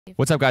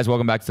What's up, guys?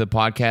 Welcome back to the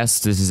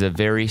podcast. This is a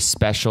very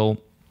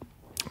special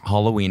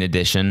Halloween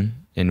edition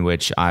in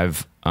which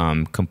I've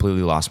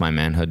completely lost my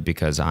manhood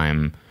because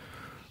I'm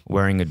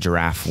wearing a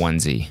giraffe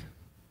onesie.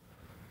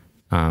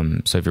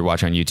 So if you're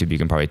watching on YouTube, you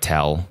can probably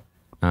tell.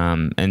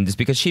 And it's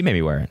because she made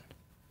me wear it.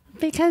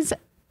 Because...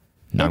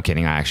 No, I'm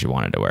kidding. I actually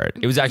wanted to wear it.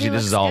 It was actually,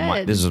 this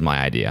was my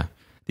idea.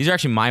 These are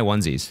actually my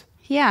onesies.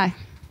 Yeah.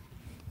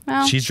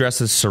 Well, she's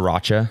dressed as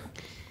sriracha.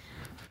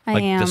 I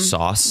like am. the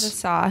sauce. The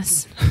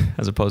sauce.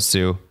 As opposed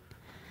to...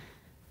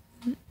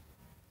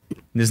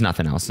 There's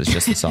nothing else. It's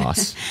just the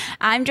sauce.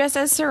 I'm dressed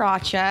as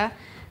sriracha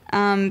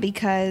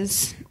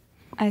because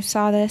I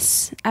saw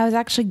this. I was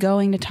actually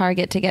going to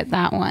Target to get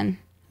that one.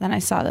 Then I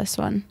saw this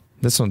one.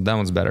 That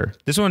one's better.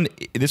 This one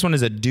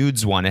is a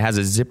dude's one. It has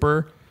a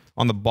zipper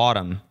on the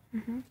bottom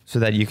so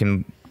that you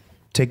can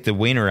take the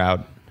wiener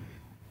out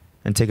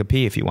and take a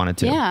pee if you wanted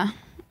to. Yeah.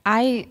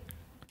 I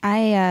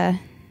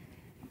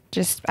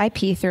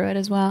pee through it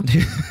as well.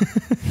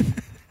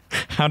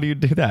 How do you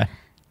do that?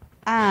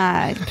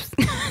 I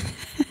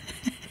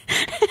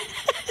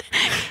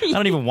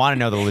don't even want to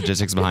know the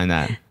logistics behind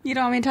that. You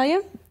don't want me to tell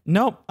you?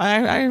 Nope.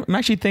 I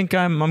actually think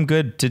I'm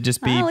good to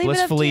just be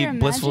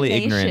blissfully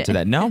ignorant to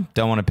that. No,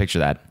 don't want to picture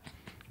that.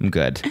 I'm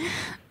good.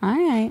 All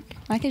right.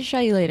 I can show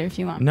you later if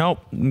you want. Nope,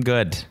 I'm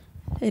good.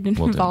 It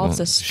involves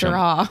a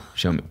straw.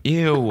 Show me.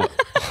 Ew. Oh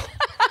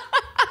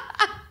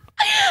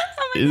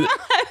my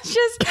gosh,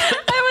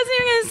 I wasn't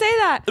even going to say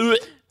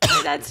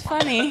that. That's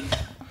funny.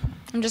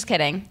 I'm just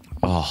kidding.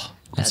 Oh,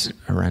 that's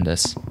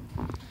horrendous.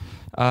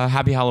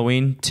 Happy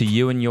Halloween to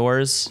you and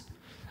yours.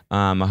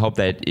 I hope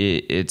that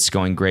it's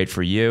going great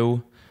for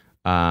you.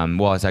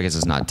 Well, I guess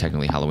it's not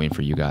technically Halloween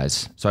for you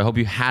guys. So I hope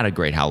you had a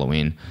great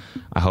Halloween.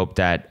 I hope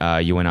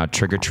that you went out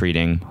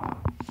trick-or-treating.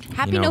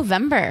 Happy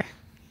November.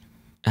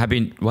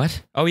 Happy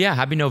what? Oh, yeah.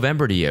 Happy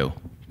November to you.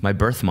 My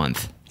birth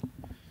month.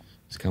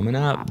 It's coming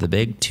up. The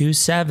big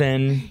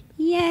 2-7.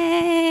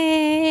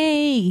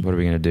 Yay. What are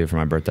we going to do for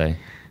my birthday?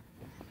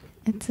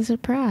 It's a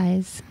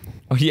surprise.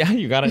 Oh, yeah?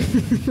 You got it?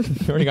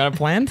 You already got it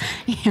planned?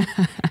 Yeah.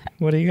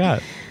 What do you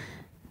got?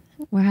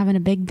 We're having a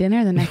big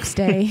dinner the next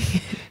day.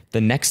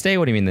 The next day?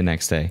 What do you mean the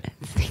next day?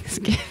 It's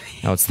Thanksgiving.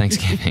 Oh, it's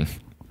Thanksgiving.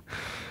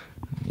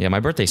 Yeah, my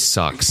birthday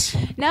sucks.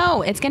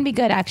 No, it's going to be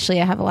good,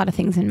 actually. I have a lot of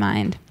things in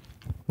mind.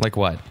 Like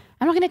what?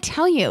 I'm not going to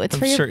tell you. It's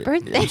your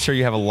birthday. I'm sure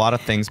you have a lot of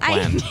things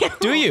planned.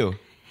 Do you?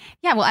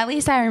 Yeah, well, at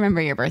least I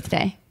remember your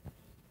birthday.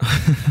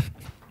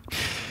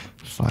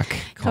 Fuck.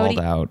 Called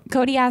out.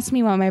 Cody asked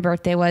me what my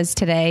birthday was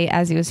today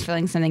as he was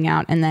filling something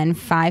out, and then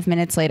 5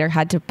 minutes later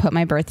had to put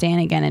my birthday in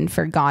again and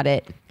forgot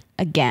it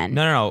again.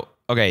 No.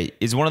 Okay,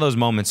 it's one of those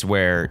moments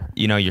where,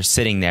 you're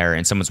sitting there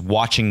and someone's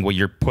watching what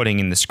you're putting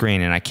in the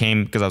screen, and I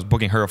came because I was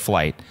booking her a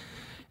flight,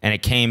 and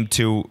it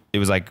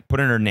was like, put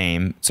in her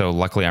name, so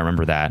luckily I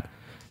remember that.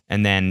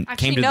 And then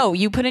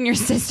you put in your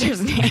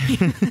sister's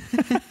name.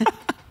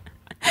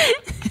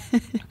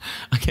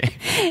 Okay.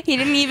 He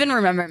didn't even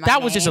remember my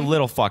That was name. just a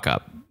little fuck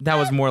up. That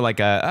was more like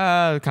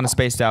a kind of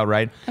spaced out,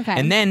 right? Okay.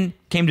 And then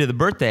came to the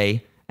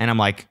birthday, and I'm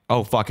like,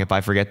 oh, fuck, if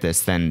I forget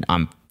this, then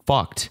I'm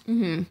fucked.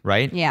 Mm-hmm.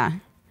 Right? Yeah.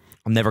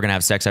 I'm never going to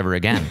have sex ever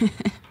again.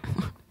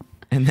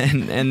 and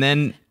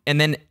then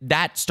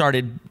that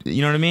started,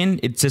 you know what I mean?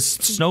 It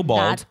just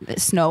snowballed.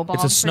 It's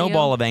a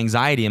snowball of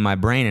anxiety in my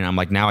brain, and I'm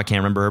like, now I can't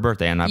remember her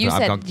birthday. And I've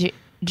said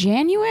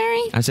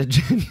January? I said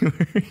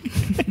January.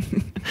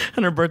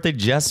 And her birthday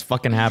just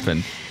fucking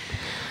happened.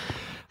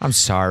 I'm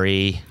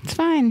sorry. It's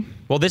fine.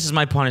 Well, this is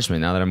my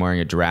punishment now that I'm wearing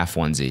a giraffe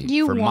onesie.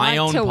 My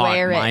own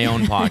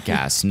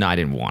podcast. No, I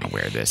didn't want to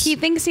wear this. He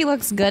thinks he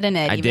looks good in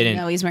it, even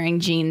though he's wearing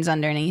jeans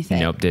underneath it.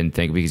 Nope, didn't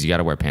think, because you got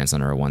to wear pants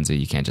under a onesie.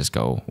 You can't just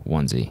go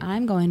onesie.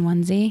 I'm going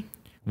onesie.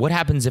 What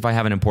happens if I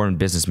have an important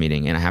business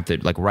meeting and I have to,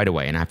 right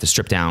away, and I have to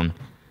strip down?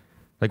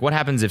 Like, what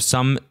happens if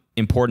some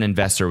important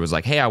investor was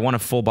like, hey, I want a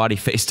full body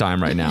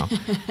FaceTime right now?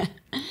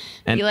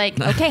 And be like,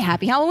 okay,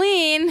 happy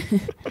Halloween.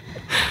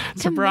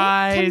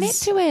 Surprise. Commit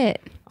to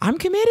it. I'm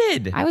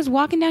committed. I was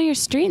walking down your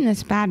street in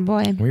this bad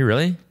boy. Were you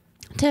really?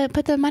 To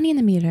put the money in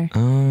the meter.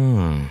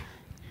 Oh.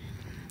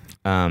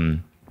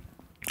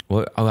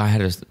 What was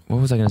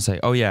I going to say?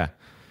 Oh, yeah.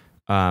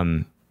 Are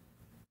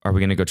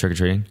we going to go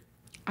trick-or-treating?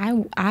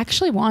 I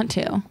actually want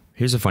to.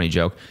 Here's a funny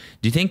joke.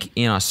 Do you think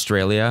in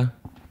Australia,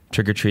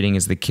 trick-or-treating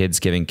is the kids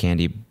giving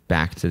candy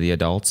back to the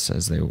adults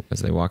as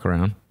they walk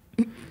around?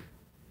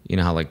 You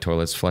know how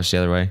toilets flush the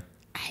other way?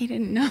 I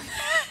didn't know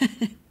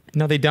that.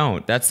 No, they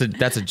don't. That's a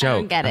joke. I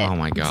don't get it. Oh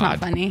my god, it's not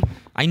funny.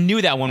 I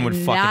knew that one would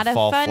fucking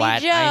fall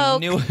flat. Joke. I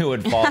knew it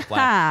would fall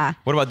flat.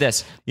 What about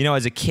this?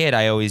 As a kid,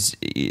 I always,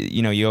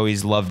 you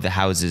always loved the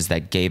houses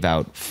that gave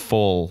out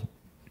full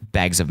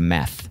bags of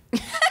meth.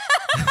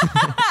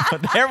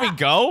 There we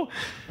go.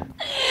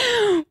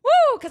 Woo!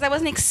 Because I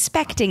wasn't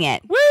expecting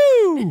it.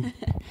 Woo!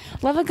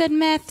 Love a good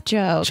meth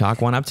joke.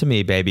 Chalk one up to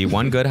me, baby.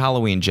 One good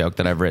Halloween joke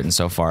that I've written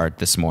so far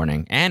this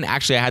morning. And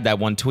actually, I had that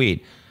one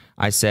tweet.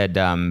 I said,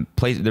 there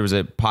was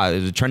a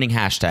trending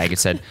hashtag. It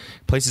said,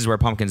 places where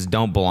pumpkins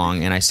don't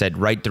belong. And I said,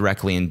 right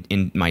directly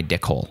in my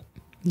dick hole.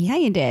 Yeah,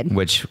 you did.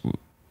 Which,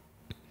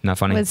 not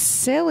funny? It was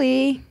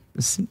silly.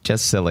 It's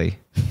just silly.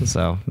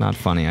 So not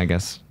funny, I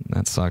guess.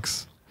 That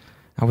sucks.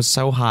 I was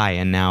so high,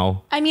 and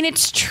now I mean,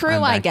 it's true,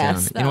 I'm I back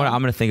guess. down. You know what?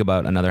 I'm going to think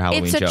about another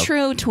Halloween It's a joke.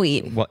 true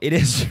tweet. Well, it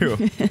is true.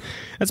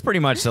 That's pretty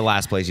much the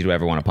last place you'd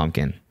ever want a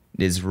pumpkin.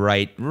 It is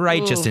right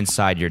just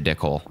inside your dick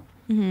hole.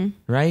 Mm-hmm.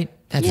 Right?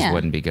 That just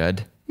wouldn't be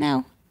good.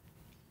 No.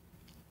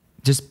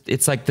 Just,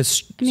 it's like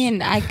this. I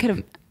mean, I could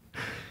have.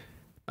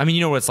 I mean,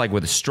 you know what it's like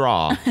with a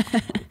straw.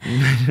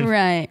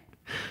 Right.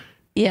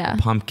 Yeah.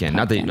 Pumpkin.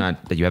 Not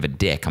that you have a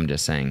dick, I'm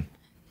just saying.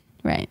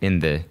 Right.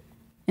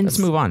 Let's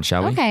move on,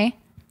 shall we? Okay.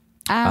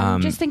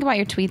 Just think about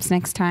your tweets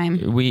next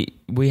time.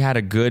 We had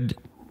a good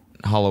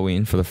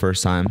Halloween for the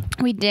first time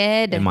We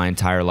did. in my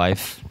entire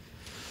life.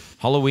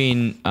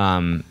 Halloween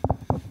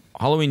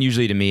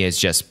usually to me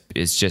is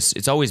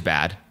it's always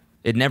bad.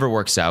 It never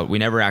works out. We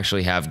never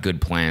actually have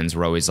good plans.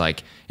 We're always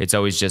like, it's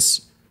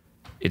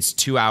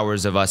 2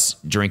 hours of us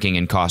drinking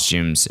in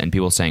costumes and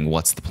people saying,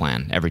 what's the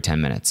plan every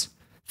 10 minutes?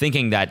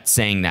 Thinking that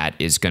saying that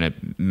is going to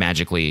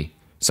magically,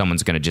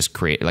 someone's going to just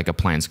create, like a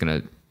plan's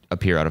going to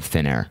appear out of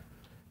thin air.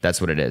 That's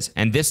what it is.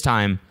 And this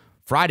time,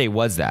 Friday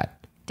was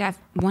that.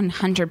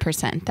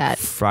 100% that.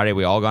 Friday,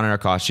 we all got in our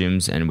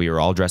costumes and we were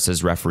all dressed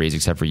as referees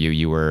except for you.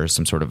 You were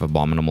some sort of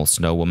abominable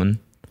snow woman.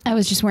 I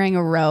was just wearing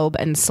a robe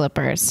and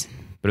slippers.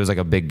 But it was like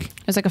It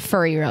was like a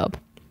furry robe.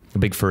 a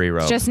big furry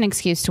robe. It's just an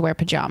excuse to wear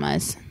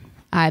pajamas,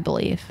 I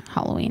believe,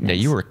 Halloween Yeah,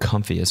 is. you were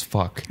comfy as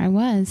fuck. I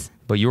was.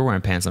 But you were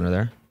wearing pants under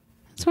there.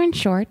 I was wearing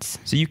shorts.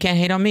 So you can't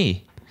hate on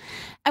me.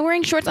 I'm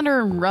wearing shorts under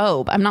a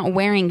robe. I'm not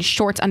wearing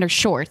shorts under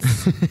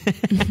shorts.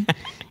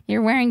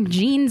 You're wearing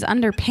jeans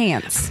under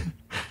pants.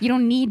 You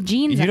don't need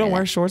jeans. You don't under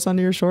wear that. shorts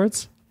under your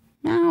shorts?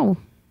 No.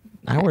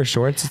 I wear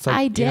shorts. It's like,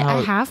 I did. you know how-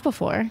 I have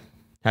before.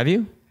 Have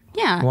you?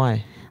 Yeah.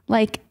 Why?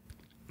 Like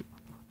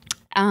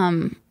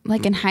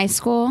in high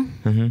school,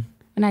 when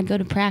I'd go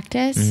to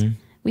practice,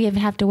 we would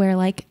have to wear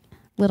like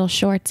little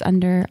shorts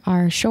under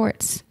our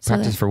shorts. So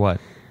Practice that, for what?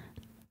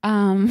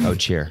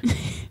 Cheer.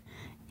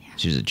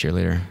 She was a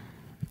cheerleader.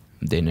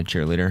 I'm dating a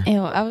cheerleader. Ew,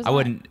 I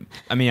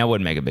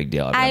wouldn't make a big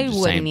deal of it. I I'm just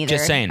wouldn't saying, either.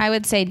 Just saying. I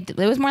would say it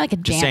was more like a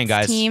dance saying,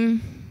 guys.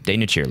 team.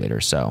 Dating a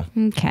cheerleader, so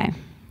Okay.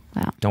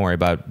 Well, don't worry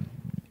about.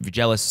 If you're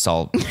jealous, it's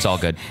all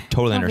good.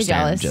 Totally Don't be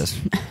understand. jealous.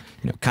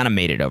 Just kind of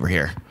made it over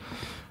here.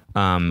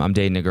 I'm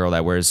dating a girl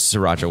that wears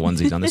sriracha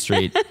onesies on the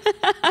street,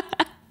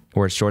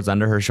 wears shorts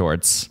under her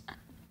shorts,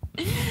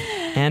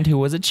 and who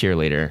was a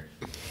cheerleader.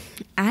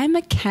 I'm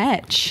a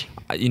catch.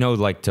 You know,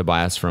 like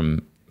Tobias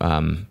from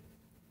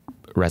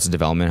Arrested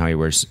Development, how he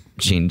wears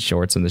jean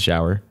shorts in the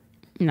shower.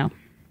 No.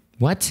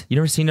 What? You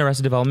never seen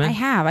Arrested Development? I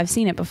have. I've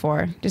seen it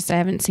before. Just I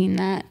haven't seen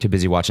that. Too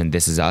busy watching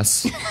This Is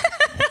Us.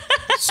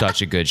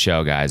 Such a good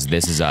show, guys.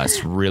 This Is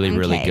Us. Really,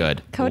 really Okay.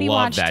 good. Cody Love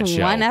watched that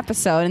show. one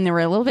episode and there were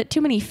a little bit too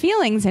many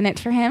feelings in it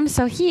for him,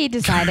 so he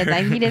decided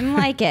that he didn't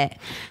like it.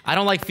 I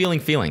don't like feeling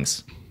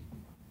feelings.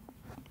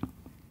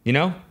 You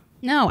know?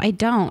 No, I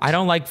don't. I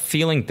don't like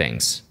feeling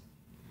things.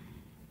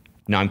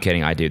 No, I'm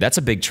kidding. I do. That's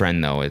a big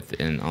trend, though,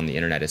 on the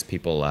internet is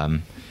people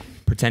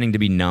pretending to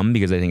be numb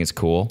because they think it's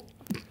cool.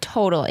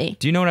 Totally.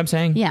 Do you know what I'm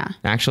saying? Yeah.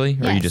 Actually?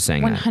 Or are you just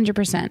saying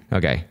 100%. that?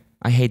 Okay.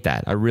 I hate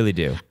that. I really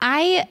do.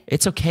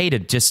 It's okay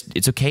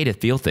to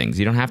feel things.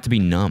 You don't have to be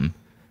numb.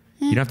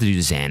 You don't have to do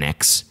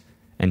Xanax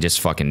and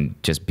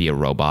just be a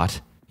robot.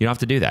 You don't have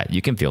to do that.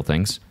 You can feel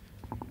things.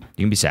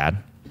 You can be sad.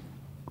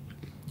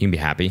 You can be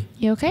happy.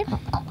 You okay?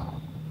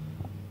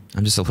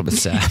 I'm just a little bit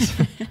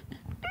sad.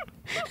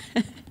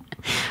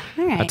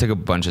 All right. I took a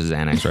bunch of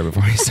Xanax right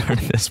before we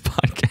started this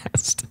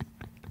podcast.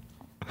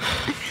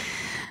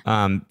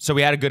 So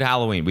we had a good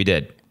Halloween. We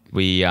did.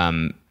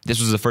 This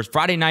was the first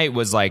Friday night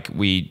was like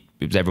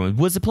everyone,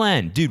 what's the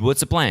plan? Dude, what's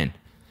the plan?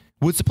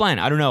 What's the plan?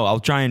 I don't know. I'll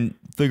try and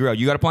figure out.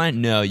 You got a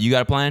plan? No. You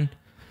got a plan?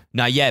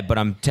 Not yet, but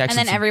I'm texting And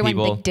then some everyone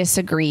people.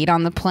 disagreed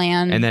on the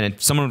plan. And then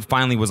someone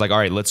finally was like, all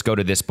right, let's go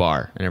to this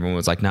bar. And everyone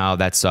was like, no,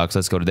 that sucks.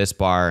 Let's go to this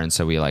bar. And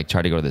so we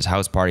tried to go to this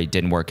house party.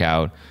 Didn't work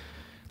out.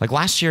 Like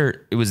last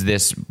year, it was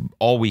this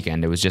all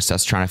weekend. It was just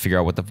us trying to figure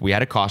out we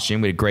had a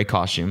costume. We had a great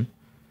costume.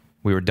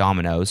 We were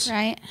dominoes.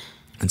 Right.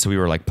 And so we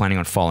were planning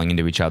on falling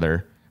into each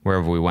other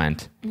wherever we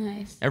went.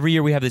 Nice. Every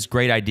year we have this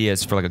great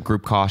ideas for a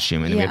group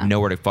costume and then we have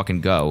nowhere to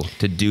fucking go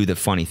to do the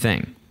funny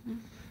thing.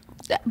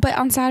 But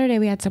on Saturday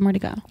we had somewhere to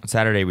go. On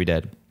Saturday we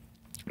did.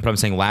 But I'm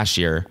saying last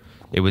year,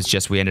 it was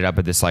just we ended up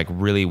at this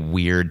really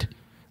weird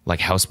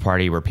house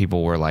party where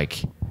people were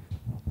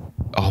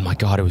oh my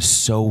God, it was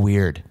so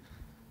weird.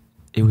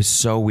 It was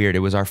so weird. It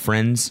was our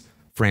friend's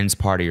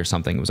party or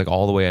something. It was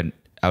all the way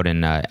out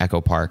in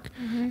Echo Park.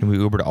 And we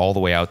Ubered all the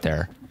way out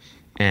there.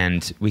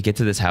 And we get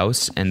to this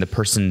house and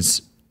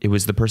it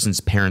was the person's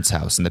parents'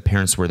 house and the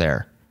parents were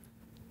there.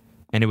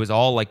 And it was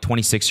all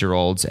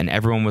 26-year-olds and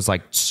everyone was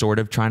sort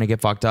of trying to get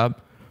fucked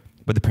up.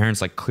 But the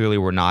parents clearly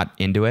were not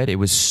into it. It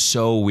was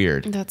so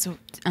weird. That's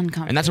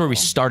uncomfortable. And that's where we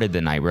started the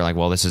night. We were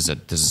well, this is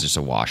just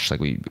a wash.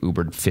 We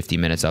Ubered 50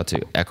 minutes out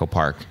to Echo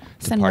Park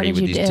to Then party what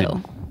did with you these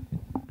do?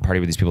 party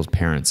with these people's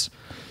parents.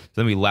 So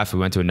then we left. We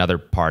went to another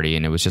party,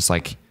 and it was just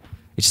it's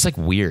just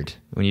weird.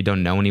 when you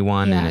don't know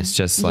anyone, and it's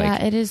just like,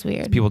 yeah, it is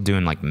weird. People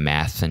doing like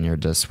meth, and you're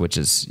just, which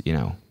is,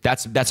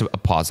 that's a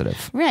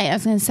positive. Right. I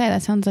was going to say,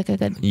 that sounds like a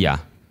good. Yeah.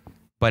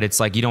 But it's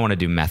like, you don't want to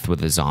do meth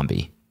with a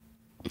zombie.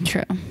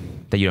 True.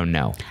 That you don't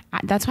know.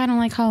 That's why I don't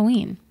like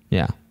Halloween.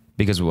 Yeah.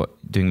 Because what?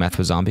 Doing meth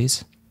with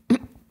zombies?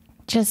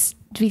 Just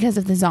because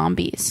of the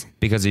zombies.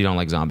 Because you don't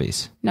like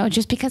zombies? No,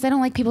 just because I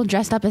don't like people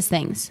dressed up as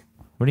things.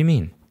 What do you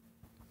mean?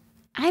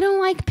 I don't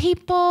like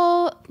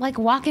people like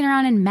walking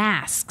around in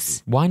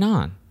masks. Why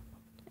not?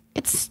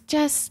 It's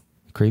just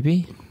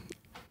creepy.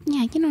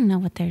 Yeah, you don't know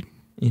what they're.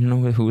 You don't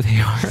know who they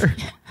are.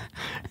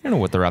 You don't know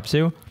what they're up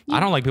to. Yeah. I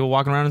don't like people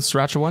walking around in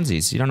sriracha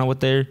onesies. You don't know what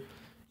they're.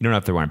 You don't know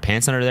if they're wearing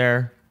pants under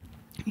there.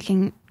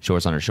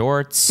 Shorts under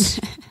shorts.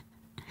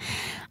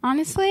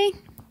 Honestly,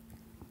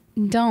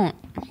 don't.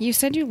 You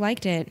said you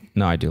liked it.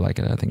 No, I do like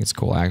it. I think it's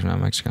cool. Actually,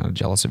 I'm actually kind of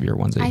jealous of your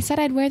onesie. I said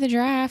I'd wear the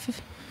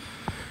giraffe.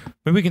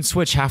 Maybe we can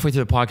switch halfway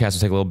through the podcast.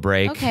 We'll take a little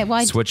break. Okay,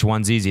 well, switch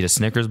onesies, eat a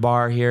Snickers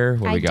bar here.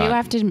 What do we got? I do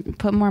have to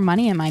put more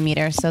money in my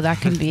meter, so that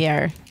can be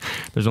our...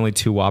 There's only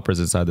 2 Whoppers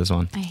inside this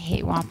one. I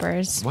hate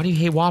Whoppers. Why do you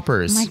hate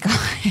Whoppers? Oh my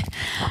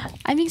God.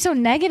 I'm being so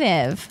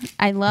negative.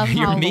 I love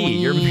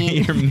Halloween.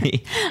 You're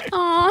me.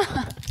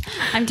 Aw.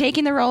 I'm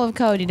taking the role of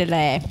Cody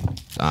today.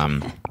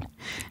 I'm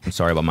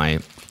sorry about my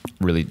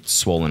really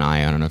swollen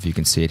eye. I don't know if you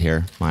can see it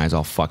here. My eye's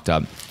all fucked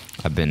up.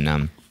 I've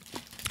been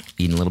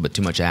eating a little bit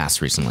too much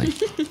ass recently.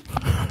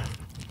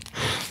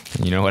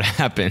 You know what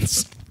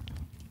happens?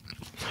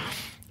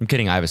 I'm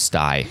kidding. I have a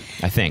sty,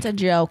 I think. It's a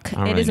joke.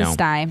 It is a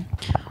sty.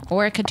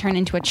 Or it could turn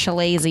into a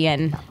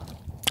Chilean. I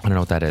don't know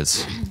what that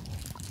is.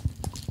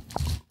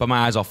 But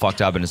my eye's all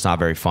fucked up and it's not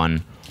very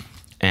fun.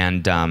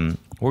 And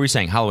what were we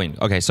saying? Halloween.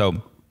 Okay,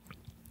 so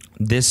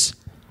this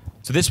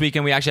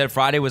weekend, we actually had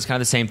Friday was kind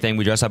of the same thing.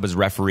 We dressed up as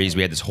referees.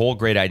 We had this whole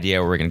great idea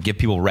where we're going to give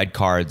people red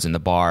cards in the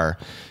bar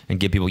and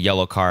give people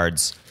yellow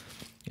cards.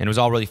 And it was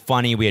all really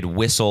funny. We had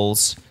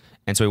whistles.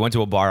 And so we went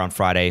to a bar on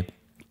Friday,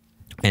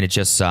 and it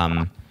just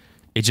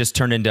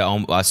turned into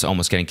us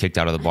almost getting kicked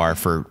out of the bar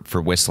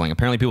for whistling.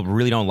 Apparently, people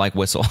really don't like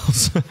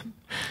whistles.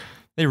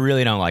 They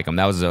really don't like them.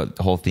 That was the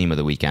whole theme of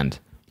the weekend.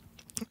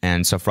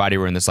 And so Friday,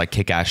 we're in this like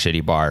kick-ass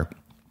shitty bar,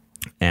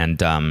 and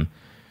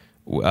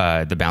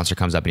the bouncer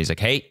comes up and he's like,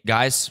 "Hey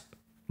guys,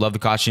 love the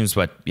costumes,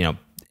 but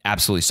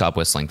absolutely stop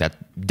whistling. That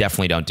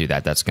definitely don't do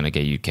that. That's gonna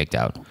get you kicked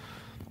out."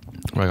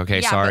 We're like,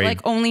 "Okay, sorry." But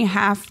like only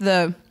half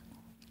the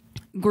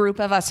group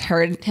of us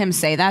heard him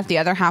say that. The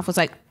other half was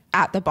like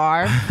at the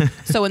bar.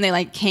 So when they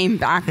like came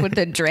back with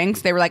the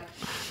drinks, they were like,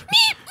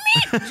 meep,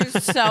 meep,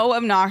 just so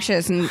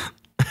obnoxious. And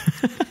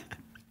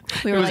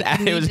we were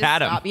it was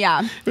Adam. Stop.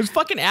 Yeah. It was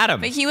fucking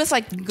Adam. But he was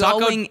like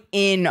going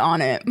in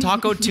on it.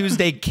 Taco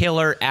Tuesday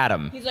killer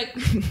Adam. He's like,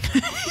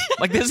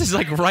 like this is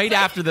like right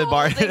after the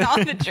bar.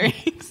 All the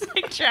drinks,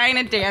 like trying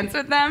to dance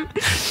with them.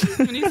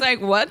 And he's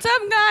like, "What's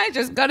up, guys?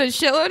 Just got a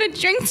shitload of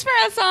drinks for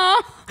us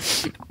all."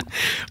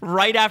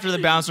 Right after the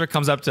bouncer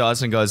comes up to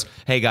us and goes,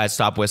 "Hey guys,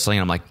 stop whistling."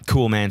 And I'm like,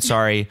 "Cool, man.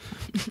 Sorry.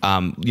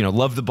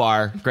 Love the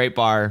bar. Great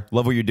bar.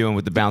 Love what you're doing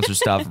with the bouncer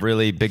stuff.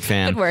 Really big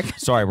fan. Good work.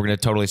 Sorry, we're going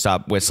to totally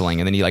stop whistling."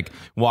 And then he like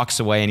walks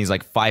away and he's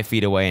like 5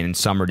 feet away and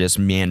Summer just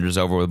meanders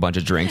over with a bunch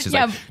of drinks. He's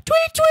like,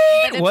 "Tweet,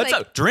 tweet. What's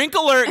up? Drink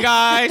alert,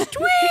 guys.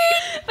 Tweet."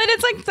 But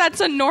it's like,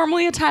 that's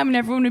normally a time when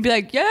everyone would be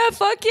like, "Yeah,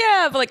 fuck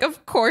yeah." But like,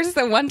 of course,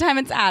 the one time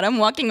it's Adam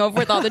walking over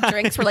with all the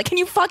drinks. We're like, "Can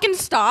you fucking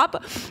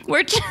stop?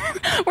 We're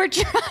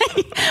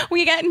trying.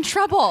 We get in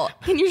trouble.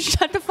 Can you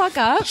shut the fuck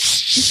up?"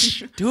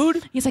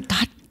 Dude. He's like,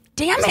 "God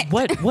damn it.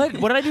 What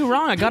did I do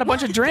wrong? I got a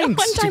bunch of drinks."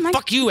 One time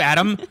fuck you,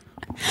 Adam.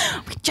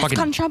 We just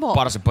got in trouble.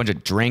 Bought us a bunch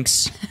of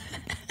drinks.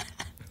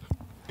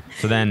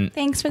 So then...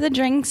 Thanks for the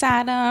drinks,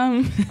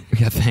 Adam.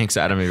 Yeah, thanks,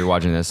 Adam, if you're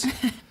watching this.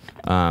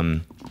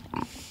 And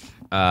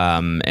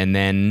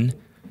then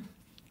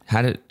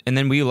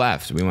we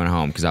left. We went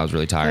home because I was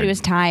really tired. But he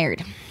was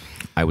tired.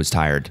 I was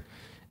tired.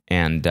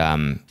 And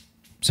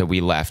so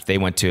we left. They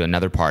went to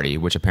another party,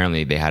 which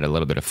apparently they had a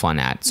little bit of fun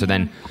at. So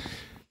then,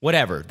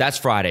 whatever. That's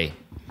Friday.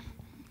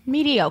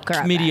 Mediocre.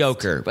 At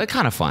Mediocre, but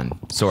kind of fun,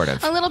 sort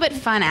of. A little bit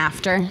fun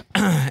after.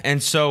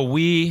 And so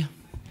we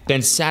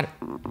then sat...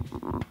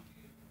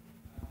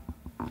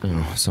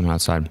 Oh, someone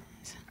outside.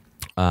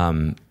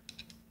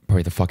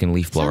 Probably the fucking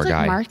leaf blower Sounds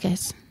like guy.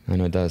 Marcus. I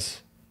know it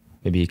does.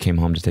 Maybe he came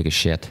home to take a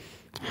shit.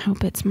 I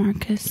hope it's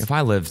Marcus. If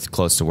I lived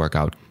close to work,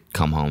 I would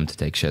come home to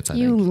take shits, I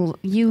think.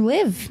 You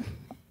live.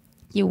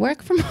 You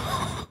work from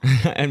home.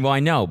 And well, I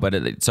know, but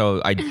that's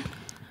what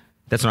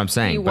I'm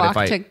saying. You but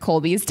walk to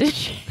Colby's to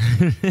shit.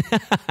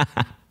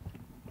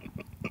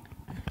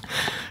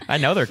 I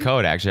know their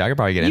code, actually. I could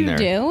probably get in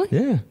there. You do?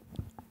 Yeah.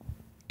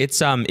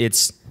 It's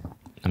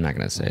I'm not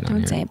going to say it on here.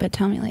 Don't say it, but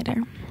tell me later.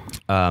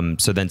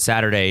 So then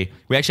Saturday,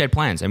 we actually had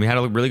plans, and we had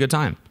a really good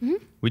time. Mm-hmm.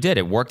 We did.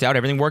 It worked out.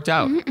 Everything worked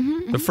out.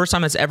 The first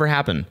time that's ever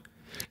happened.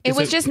 It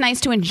was just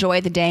nice to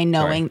enjoy the day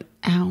knowing...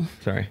 Sorry. Ow.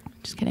 Sorry.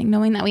 Just kidding.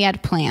 Knowing that we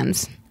had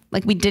plans.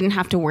 Like, we didn't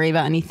have to worry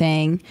about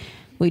anything.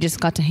 We just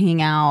got to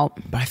hang out.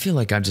 But I feel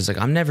like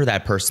I'm never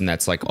that person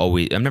that's like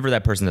always... I'm never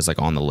that person that's like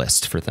on the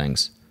list for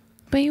things.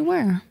 But you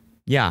were.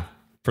 Yeah.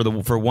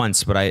 for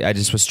once, but I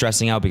just was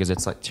stressing out because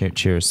it's like,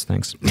 cheers,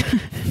 thanks. You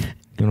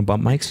want to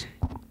bump mics?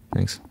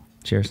 Thanks.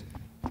 Cheers.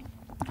 Oh,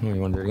 you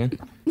want to do it again?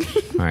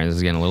 All right, this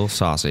is getting a little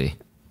saucy.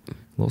 A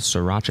little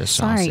sriracha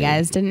saucy. Sorry,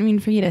 guys. Didn't mean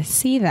for you to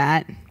see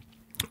that.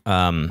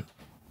 What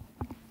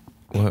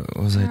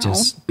was I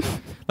just...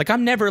 Like,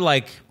 I'm never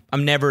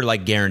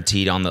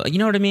guaranteed on the... You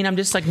know what I mean? I'm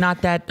just like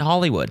not that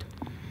Hollywood.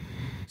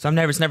 So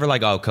it's never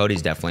like, oh,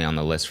 Cody's definitely on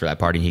the list for that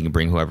party. He can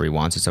bring whoever he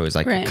wants. It's always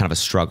like kind of a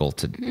struggle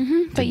to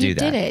do but you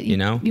that. Did it. You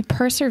know? You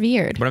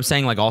persevered. But I'm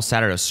saying like all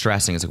Saturday I was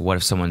stressing. It's like, what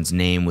if someone's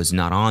name was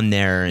not on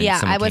there? And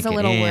I was a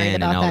little worried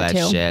about all that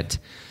too. Shit.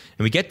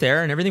 And we get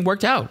there and everything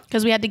worked out.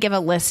 Because we had to give a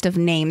list of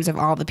names of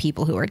all the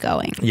people who were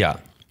going. Yeah.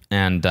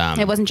 And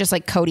it wasn't just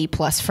like Cody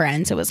plus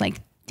friends. It was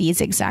like these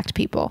exact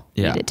people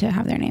needed to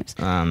have their names.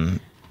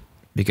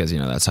 Because,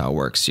 that's how it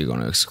works. You go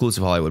to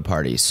exclusive Hollywood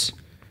parties.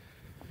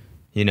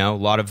 A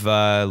lot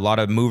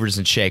of movers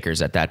and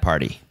shakers at that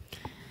party.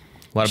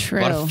 A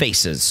lot of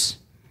faces.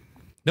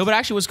 No, but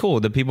actually it was cool.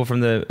 The people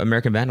from the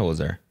American Vandal was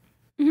there.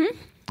 Mm-hmm.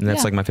 And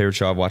that's like my favorite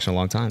show I've watched in a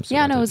long time. So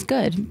it was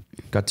good.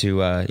 Got to,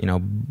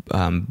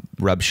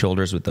 rub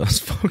shoulders with those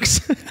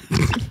folks.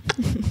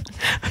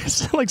 I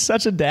sound like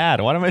such a dad.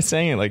 Why am I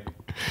saying it? Like,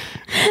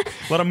 a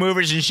lot of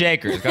movers and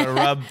shakers. Got to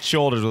rub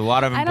shoulders with a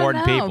lot of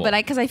important people. But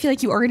because I feel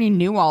like you already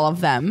knew all of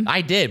them.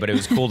 I did, but it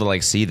was cool to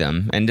like see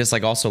them. And just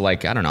like also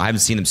like, I don't know, I haven't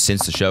seen them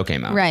since the show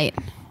came out. Right.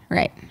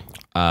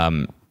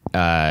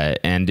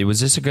 And it was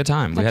just a good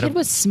time. The kid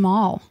was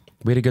small.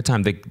 We had a good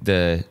time.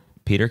 The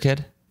Peter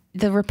kid?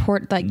 The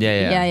report, like,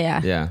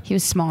 yeah. He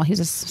was small. He was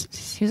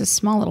a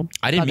small little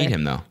I didn't bugger. meet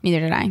him, though. Neither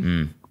did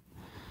I.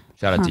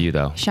 Shout out to you,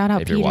 though. Shout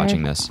out, if you're Peter.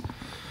 watching this.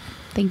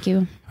 Thank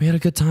you. We had a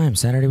good time.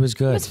 Saturday was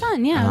good. It was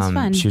fun. Yeah, it was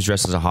fun. She was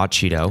dressed as a hot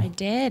Cheeto. I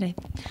did.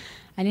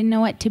 I didn't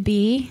know what to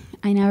be.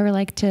 I never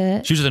like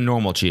to... She was a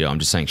normal Cheeto. I'm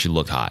just saying she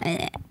looked hot.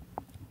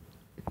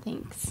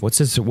 Thanks. What's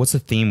the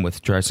theme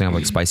with dressing up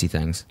like spicy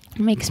things?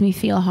 It makes me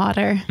feel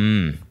hotter.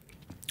 You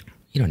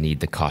don't need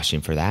the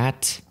costume for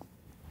that.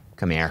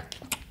 Come here.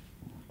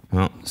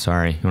 Oh,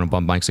 sorry. You want to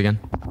bump mics again?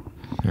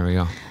 There we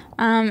go.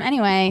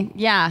 Anyway,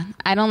 yeah.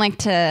 I don't like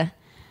to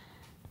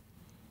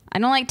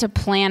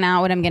plan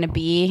out what I'm going to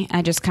be.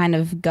 I just kind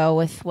of go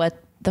with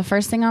what the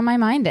first thing on my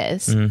mind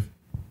is. Mm-hmm.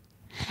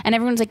 And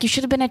everyone's like, you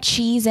should have been a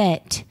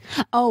Cheez-It.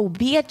 Oh,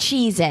 be a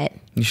Cheez-It.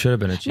 You should have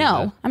been a Cheez-It.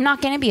 No, I'm not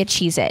going to be a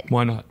Cheez-It.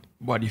 Why not?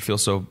 Why do you feel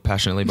so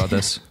passionately about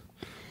this?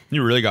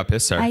 You really got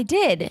pissed there. I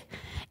did.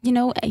 You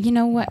know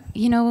what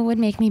would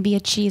make me be a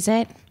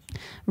Cheez-It?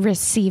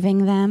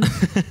 Receiving them.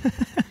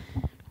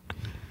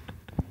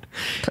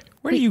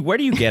 Where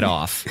do you get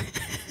off?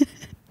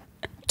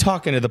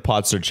 Talking to the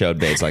Podster Chode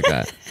babes like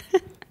that.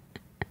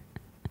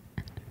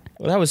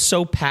 Well, that was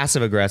so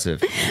passive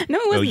aggressive. No,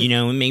 it wasn't.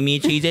 Oh, make me a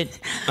Cheez-It?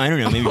 I don't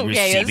know, maybe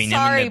receiving them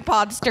sorry,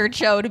 Podster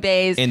Chode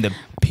babes. In the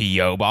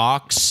P.O.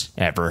 box.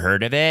 Ever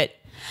heard of it?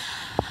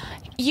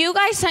 You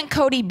guys sent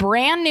Cody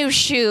brand new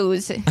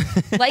shoes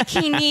like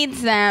he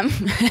needs them,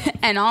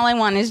 and all I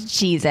want is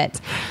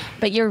Cheez-Its.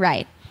 But you're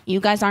right. You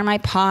guys are my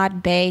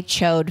Pod Bay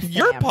Chode fam.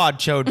 You're Pod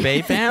Chode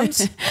Bay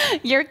fams.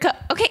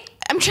 Okay,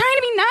 I'm trying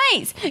to be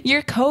nice.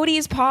 You're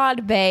Cody's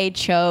Pod Bay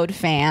Chode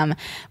fam,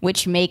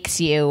 which gives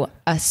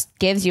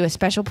you a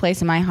special place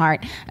in my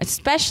heart,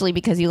 especially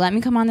because you let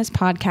me come on this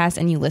podcast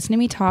and you listen to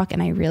me talk,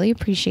 and I really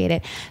appreciate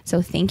it.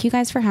 So thank you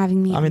guys for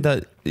having me. I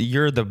mean,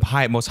 you're the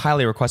most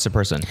highly requested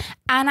person.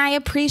 And I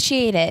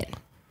appreciate it.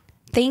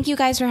 Thank you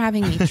guys for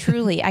having me.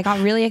 Truly. I got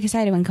really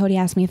excited when Cody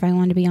asked me if I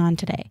wanted to be on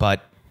today.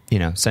 But,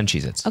 send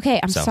Cheez-Its.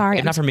 Okay, I'm sorry.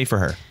 If not for me, for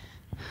her.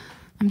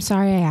 I'm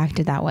sorry I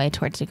acted that way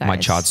towards you guys. My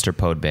Chodster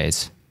Pod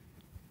Bays.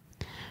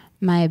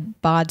 My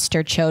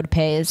Bodster Chode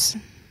Pays.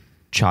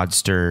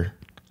 Chodster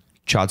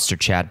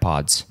Chad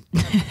Pods.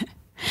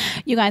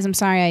 You guys, I'm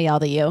sorry I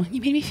yelled at you.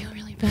 You made me feel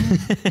really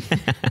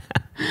bad.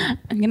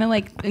 I'm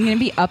gonna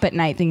be up at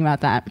night thinking about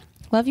that.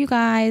 Love you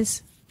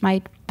guys.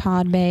 My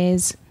Pod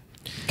Bays.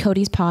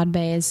 Cody's Pod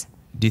Bays.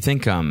 Do you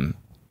think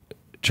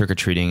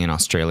trick-or-treating in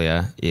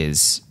Australia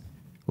is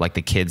like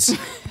the kids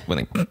when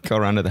they go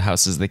around to the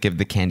houses, they give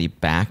the candy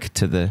back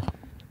to the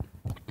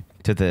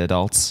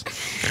adults?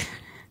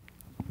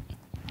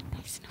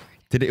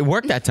 Did it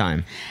work that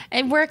time?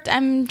 It worked.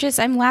 I'm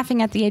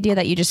laughing at the idea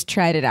that you just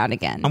tried it out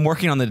again. I'm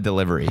working on the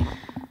delivery.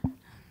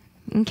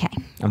 Okay.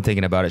 I'm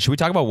thinking about it. Should we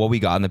talk about what we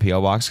got in the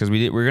P.O. box? Because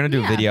we're going to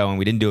do a video, and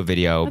we didn't do a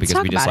video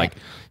because we just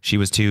she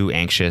was too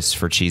anxious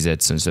for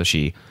Cheez-Its, and so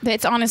she...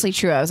 It's honestly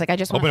true. I was like, I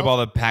just open up all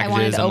the packages. I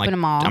wanted to open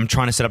them all. I'm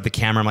trying to set up the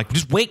camera. I'm like,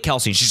 just wait,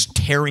 Kelsey. And she's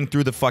tearing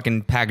through the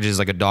fucking packages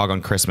like a dog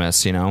on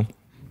Christmas, Yeah,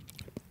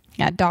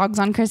 dogs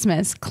on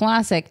Christmas.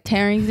 Classic.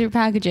 Tearing through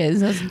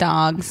packages. Those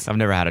dogs. I've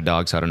never had a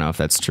dog, so I don't know if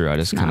that's true. I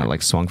just kind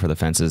of swung for the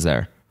fences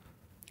there.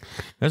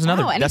 There's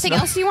another. Anything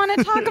else you want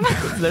to talk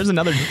about? There's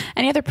another.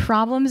 Any other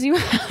problems you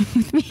have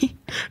with me?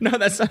 No,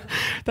 that's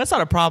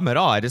not a problem at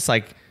all. I just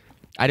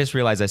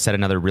realized I said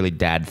another really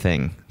dad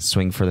thing.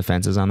 Swing for the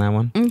fences on that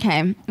one.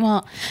 Okay.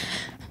 Well,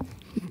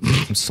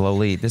 I'm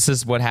slowly. This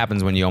is what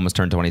happens when you almost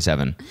turn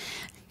 27.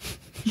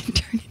 You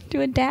turn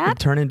into a dad? You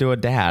turn into a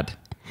dad.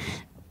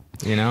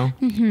 you know?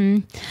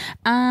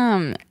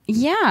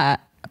 Yeah.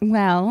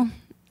 Well,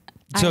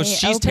 So I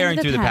she's tearing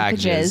through the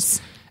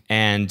packages.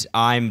 And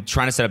I'm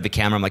trying to set up the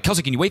camera. I'm like,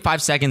 Kelsey, can you wait 5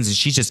 seconds? And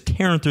she's just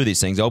tearing through these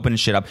things, opening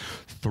shit up,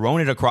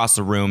 throwing it across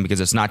the room because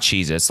it's not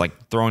cheese. It's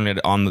like throwing it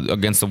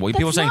against the wall.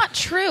 That's not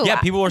true. Yeah,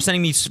 people were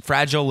sending me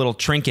fragile little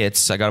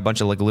trinkets. I got a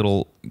bunch of like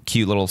little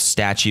cute little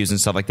statues and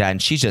stuff like that.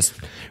 And she's just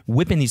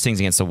whipping these things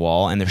against the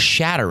wall, and they're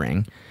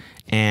shattering.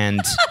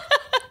 And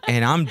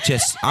and I'm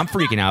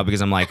freaking out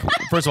because I'm like,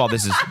 first of all,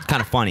 this is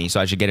kind of funny, so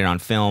I should get it on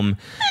film.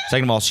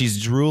 Second of all,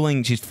 she's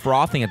drooling, she's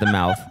frothing at the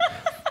mouth,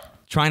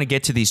 trying to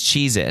get to these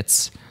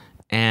Cheez-Its.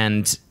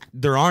 And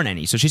there aren't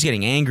any. So she's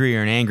getting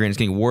angrier and angrier, and it's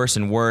getting worse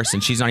and worse.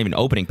 And she's not even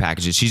opening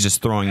packages. She's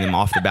just throwing them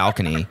off the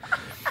balcony.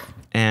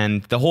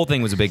 And the whole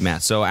thing was a big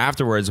mess. So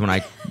afterwards, when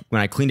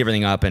I cleaned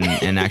everything up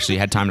and actually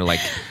had time to like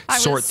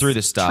sort through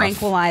the stuff.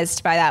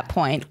 Tranquilized by that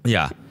point.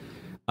 Yeah.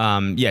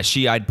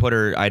 I'd put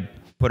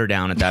her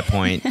down at that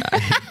point. I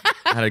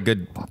had a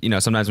good,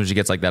 sometimes when she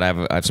gets like that,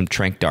 I have some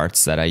trank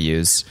darts that I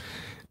use.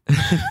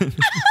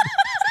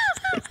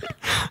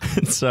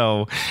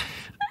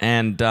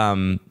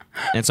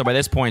 And so by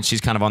this point,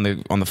 she's kind of on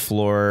the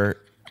floor.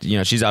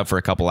 She's out for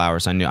a couple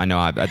hours. I know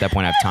at that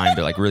point I have time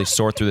to like really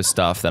sort through the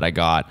stuff that I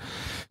got.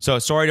 So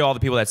sorry to all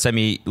the people that sent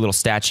me little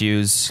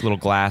statues, little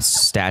glass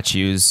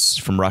statues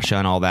from Russia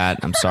and all that.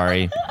 I'm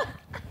sorry.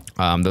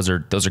 Those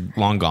are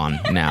long gone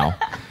now.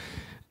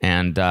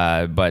 And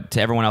but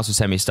to everyone else who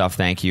sent me stuff,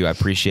 thank you. I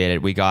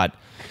appreciate it.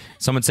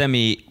 Someone sent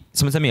me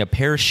a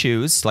pair of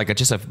shoes, like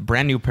just a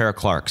brand new pair of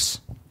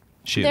Clarks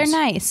shoes. They're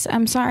nice.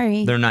 I'm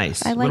sorry. They're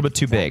nice. A little bit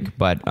too big,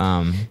 but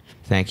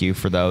thank you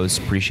for those.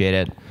 Appreciate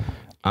it.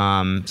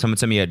 Someone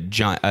sent me a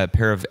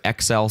pair of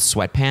XL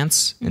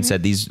sweatpants and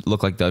said these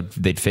look like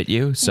they'd fit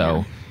you.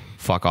 So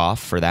fuck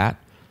off for that.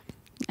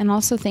 And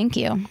also thank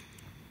you.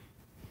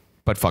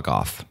 But fuck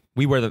off.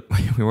 We wear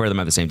them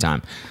at the same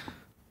time.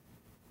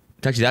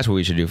 Actually, that's what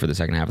we should do for the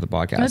second half of the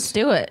podcast. Let's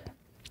do it.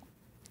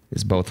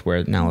 Is both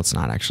wear. No, let's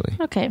not actually.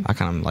 Okay. I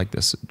kind of like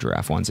this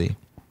giraffe onesie.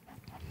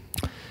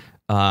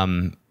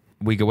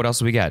 What else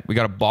do we get? We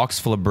got a box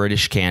full of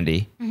British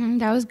candy.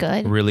 That was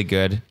good. Really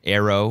good.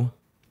 Arrow.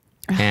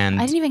 And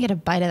I didn't even get a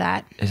bite of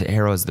that.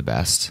 Arrow is the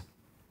best.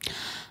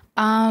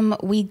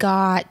 We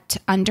got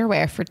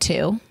underwear for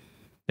 2.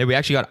 Yeah, we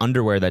actually got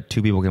underwear that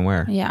 2 people can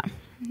wear. Yeah,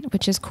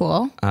 which is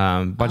cool. We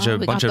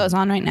got those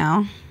on right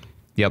now.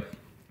 Yep.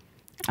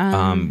 We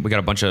got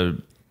a bunch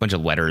of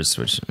letters,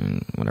 which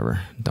whatever.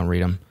 Don't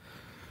read them.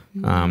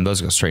 Those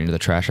go straight into the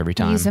trash every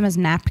time. I use them as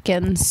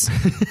napkins.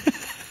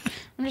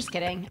 I'm just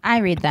kidding. I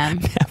read them.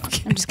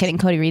 Napkins. I'm just kidding.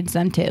 Cody reads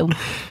them too.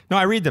 No,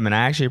 I read them and I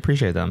actually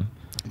appreciate them.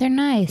 They're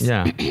nice.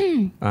 Yeah.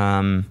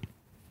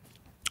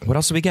 What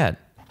else do we get?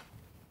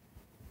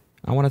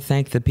 I want to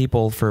thank the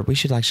people we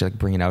should actually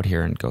bring it out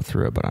here and go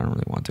through it, but I don't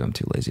really want to. I'm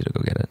too lazy to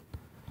go get it.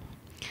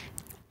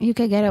 You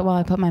could get it while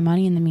I put my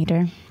money in the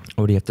meter.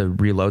 Oh, do you have to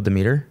reload the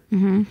meter?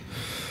 In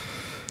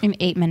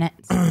 8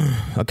 minutes.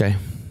 Okay.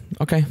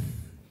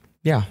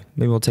 Yeah,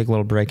 maybe we'll take a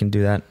little break and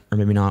do that, or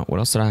maybe not. What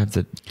else did I have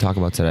to talk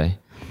about today?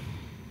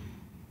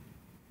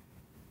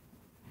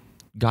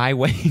 Guy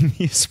weighing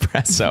the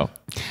espresso.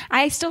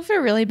 I still feel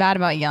really bad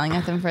about yelling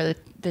at them for the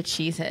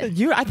Cheez-Its.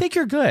 I think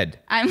you're good.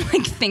 I'm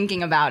like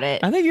thinking about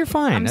it. I think you're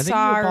fine. I think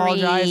sorry. You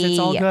apologize. It's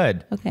all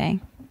good. Okay.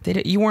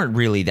 You weren't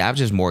really. That was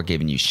just more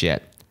giving you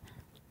shit.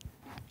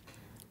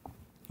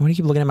 Why do you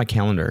keep looking at my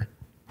calendar?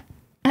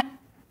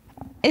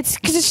 It's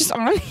because it's just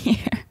on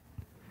here.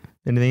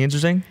 Anything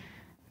interesting?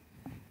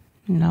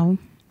 No.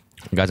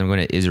 Guys, I'm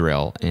going to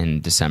Israel in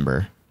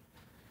December.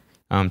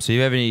 So if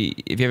you have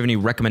any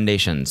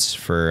recommendations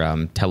for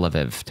Tel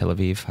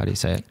Aviv, how do you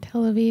say it?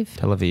 Tel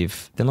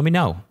Aviv, then let me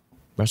know.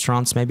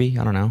 Restaurants, maybe,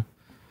 I don't know.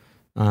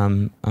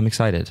 I'm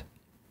excited.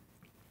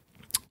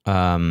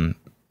 Okay,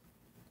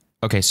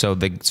 so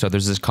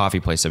there's this coffee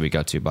place that we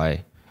go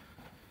to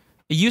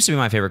it used to be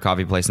my favorite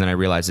coffee place, and then I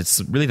realized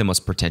it's really the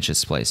most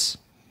pretentious place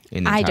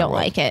in the entire I don't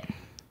world. like it.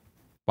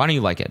 Why don't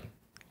you like it?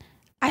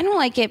 I don't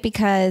like it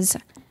because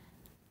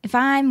if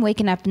I'm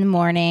waking up in the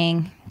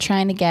morning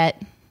trying to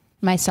get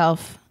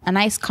myself a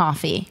nice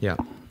coffee,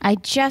 I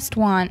just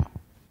want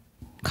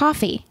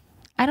coffee.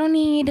 I don't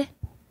need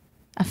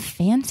a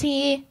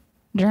fancy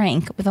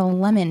drink with a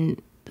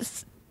lemon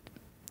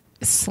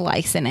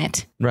slice in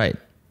it. Right.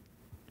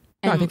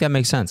 No, I think that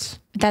makes sense.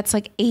 That's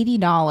like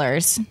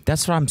 $80.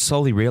 That's what I'm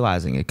slowly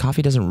realizing.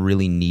 Coffee doesn't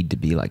really need to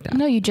be like that.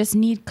 No, you just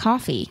need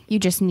coffee. You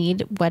just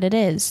need what it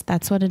is.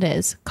 That's what it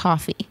is.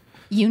 Coffee.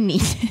 You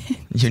need it.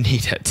 You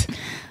need it.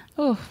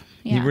 Oh,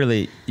 yeah. You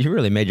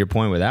really made your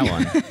point with that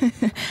one.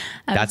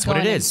 That's what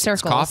it is.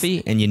 It's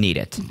coffee and you need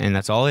it. And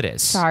that's all it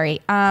is.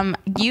 Sorry.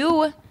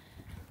 Cody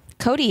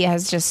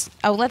has just...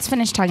 Oh, let's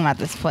finish talking about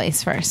this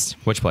place first.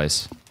 Which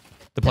place?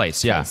 The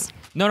place, yeah. Place.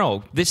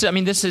 No. This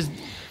is...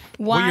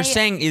 What you're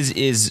saying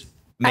is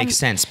makes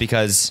sense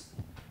because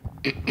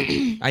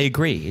I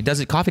agree.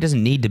 Coffee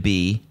doesn't need to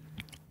be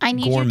I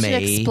need gourmet. You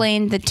to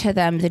explain to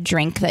them the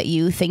drink that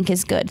you think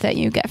is good that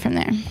you get from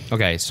there.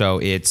 Okay, so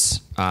it's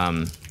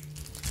I'm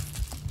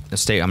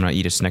gonna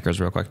eat a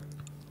Snickers real quick.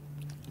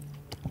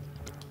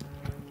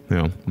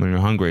 when you're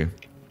hungry.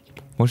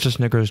 What's the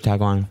Snickers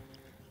tagline?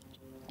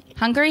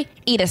 Hungry?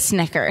 Eat a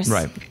Snickers.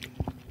 Right.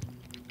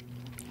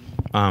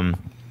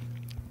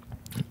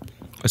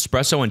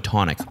 Espresso and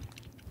tonic.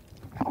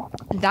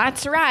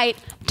 That's right.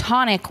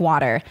 Tonic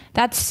water.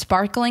 That's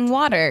sparkling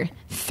water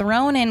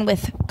thrown in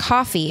with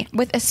coffee,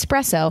 with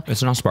espresso.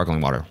 It's not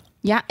sparkling water.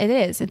 Yeah, it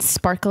is. It's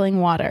sparkling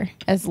water.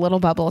 Has little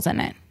bubbles in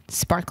it.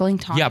 Sparkling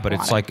tonic Yeah, but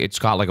water. it's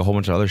got like a whole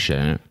bunch of other shit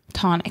in it.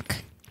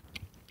 Tonic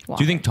water.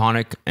 Do you think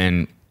tonic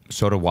and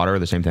soda water are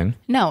the same thing?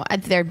 No,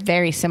 they're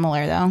very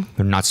similar, though.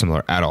 They're not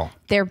similar at all.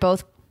 They're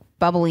both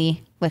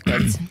bubbly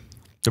liquids.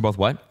 They're both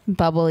what?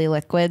 Bubbly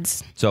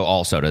liquids. So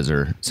all sodas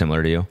are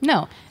similar to you?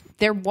 No,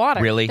 they're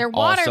water. Really? They're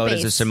All water sodas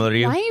based. are similar to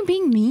you? Why are you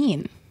being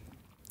mean?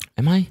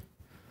 Am I?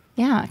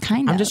 Yeah,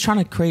 kind of. I'm just trying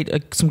to create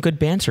some good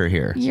banter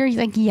here. You're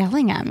like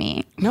yelling at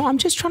me. No, I'm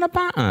just trying to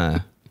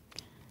batter.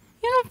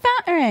 You're not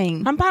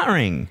battering. I'm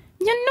battering.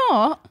 You're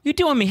not. You're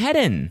doing me head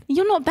in.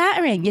 You're not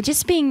battering.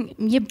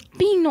 You're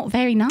being not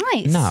very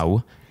nice.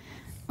 No.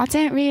 I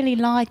don't really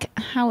like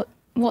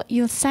what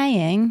you're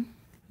saying.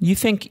 You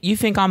think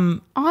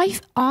I'm I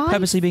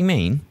purposely being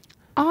mean?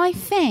 I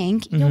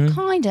think Mm-hmm.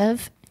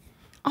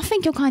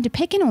 you're kind of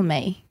picking on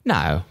me.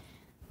 No.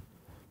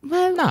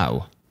 Well,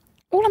 No.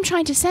 all I'm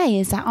trying to say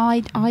is that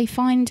I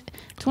find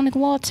tonic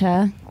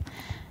water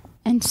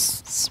and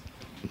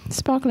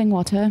sparkling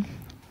water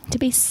to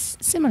be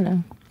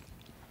similar.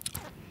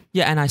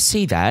 Yeah, and I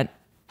see that.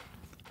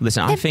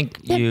 Listen, I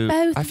think They're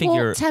both I think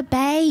you're water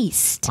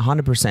based.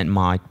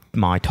 100%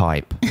 my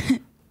type.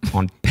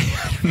 On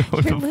I don't know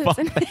what You're the fuck.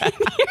 losing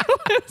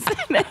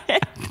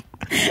it.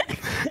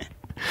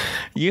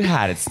 You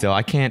had it still.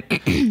 I can't.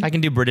 I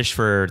can do British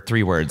for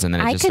 3 words and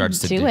then it I just could starts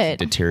to do it.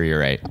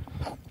 deteriorate.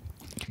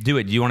 Do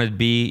it. You want to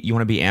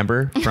be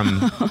Amber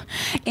from?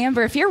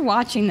 Amber, if you're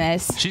watching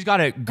this, She's got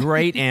a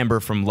great Amber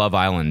from Love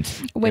Island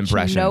which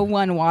impression. no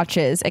one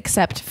watches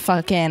except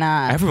fucking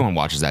Everyone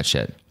watches that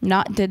shit.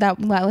 did that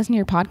listen to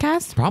your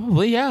podcast?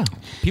 Probably, yeah.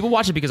 People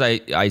watch it because I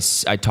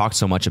talked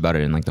so much about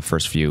it in like the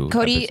first few.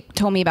 Cody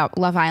told me about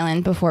Love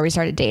Island before we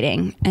started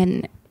dating,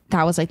 and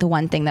that was like the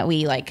one thing that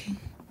we like.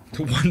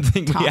 The one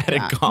thing we had in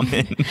about.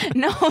 common.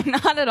 No,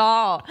 not at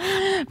all.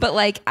 But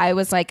like I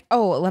was like,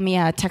 oh, let me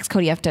text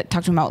Cody. I have to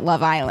talk to him about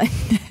Love Island.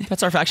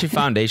 That's our actually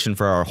foundation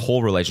for our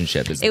whole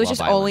relationship. Is It was Love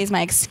just Island. always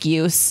my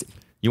excuse.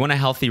 You want a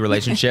healthy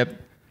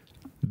relationship?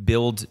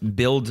 build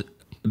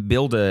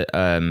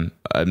a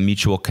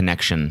mutual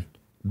connection.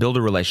 Build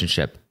a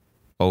relationship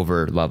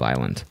over Love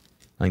Island.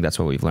 I think that's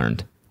what we've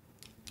learned.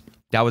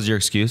 That was your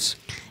excuse?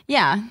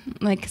 Yeah,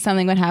 like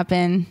something would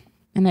happen,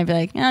 and I'd be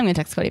like, I'm gonna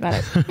text Cody about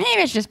it. Maybe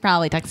I should just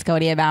probably text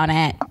Cody about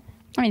it.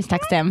 Let me just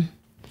text him.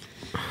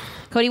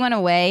 Cody went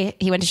away.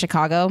 He went to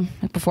Chicago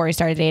before he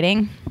started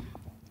dating,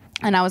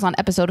 and I was on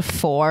episode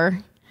 4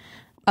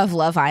 of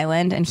Love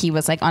Island, and he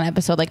was like on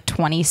episode like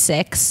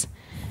 26.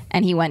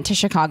 And he went to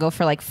Chicago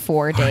for like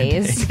 4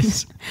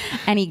 days.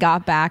 And he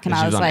got back, and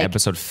I was on like,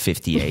 episode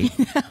 58.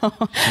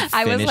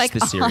 I was like,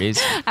 the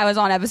series. I was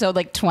on episode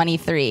like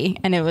 23,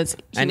 and it was,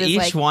 And was each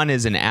like, one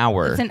is an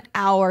hour. it's an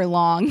hour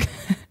long.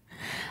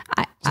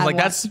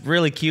 That's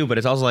really cute, but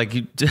it's also like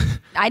you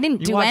I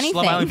didn't do watched anything.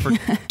 Love Island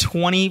for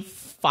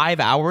 25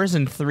 hours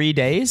in 3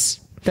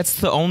 days. That's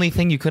the only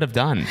thing you could have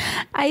done.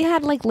 I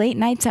had like late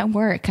nights at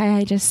work.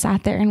 I just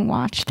sat there and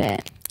watched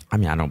it. I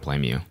mean, I don't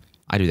blame you.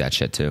 I do that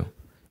shit too.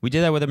 We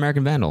did that with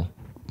American Vandal.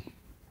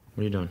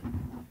 What are you doing?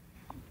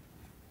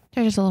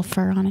 There's just a little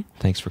fur on it.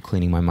 Thanks for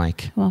cleaning my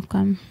mic.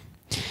 Welcome.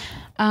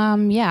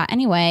 Yeah.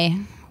 Anyway,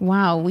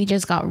 wow, we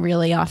just got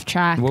really off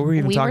track. What were we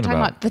even we talking were talking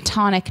about? about the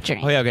tonic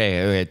drink. Oh yeah,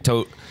 okay.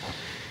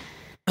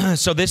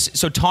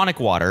 So tonic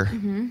water,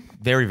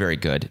 very, very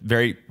good.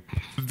 Very,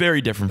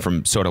 very different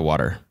from soda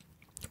water.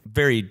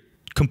 Very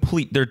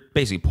complete. They're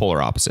basically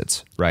polar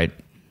opposites, right?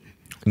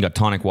 You got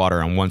tonic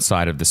water on one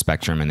side of the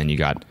spectrum, and then you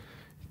got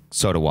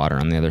soda water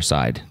on the other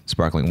side.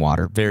 Sparkling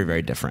water, very,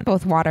 very different.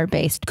 Both water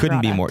based.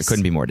 Couldn't be more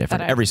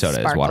different. Every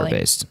soda is water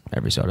based.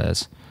 Every soda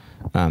is.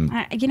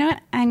 You know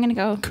what? I'm gonna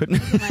go.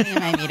 Couldn't. Money in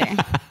my meter.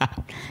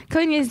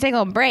 Cody needs to take a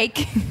little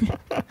break.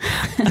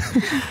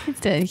 Needs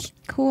to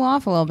cool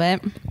off a little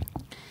bit.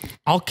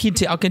 I'll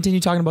continue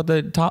talking about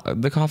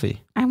the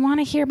coffee. I want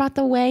to hear about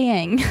the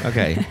weighing.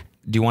 Okay.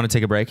 Do you want to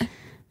take a break and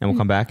we'll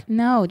come back?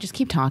 No, just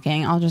keep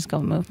talking. I'll just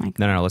go move my.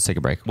 No. Let's take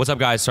a break. What's up,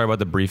 guys? Sorry about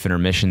the brief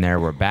intermission there.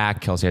 We're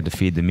back. Kelsey had to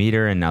feed the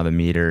meter, and now the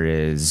meter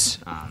is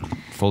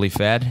fully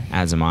fed,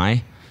 as am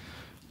I.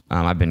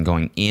 I've been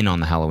going in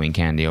on the Halloween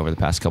candy over the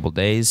past couple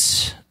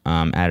days.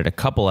 Added a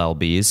couple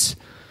LBs,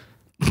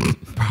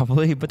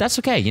 probably, but that's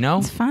okay. You know,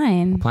 It's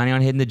fine. planning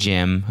on hitting the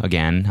gym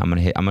again. I'm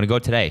gonna go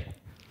today.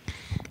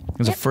 It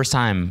was the first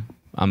time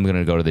I'm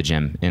gonna go to the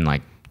gym in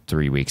like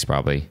 3 weeks,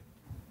 probably.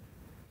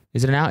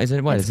 Is it now? Is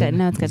it what? It's Is good. it?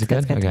 No, it's good. Is it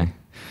It's good? good. Okay.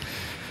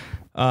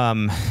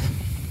 What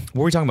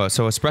were we talking about?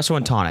 So espresso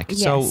and tonic.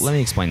 Yes. So let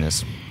me explain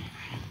this.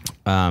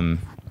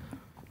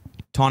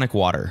 Tonic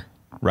water,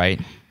 right?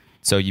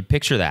 So you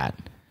picture that.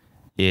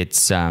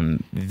 It's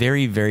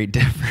very, very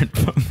different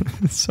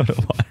from soda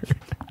water.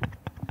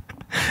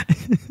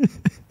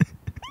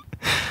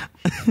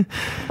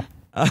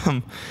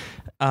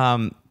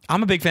 I'm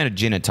a big fan of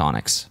gin and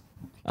tonics.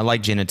 I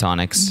like gin and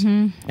tonics.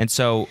 And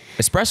so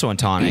espresso and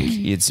tonic,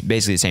 it's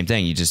basically the same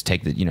thing. You just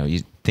take you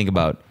think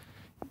about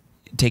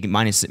taking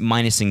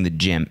minusing the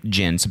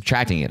gin,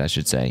 subtracting it, I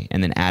should say,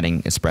 and then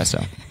adding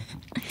espresso.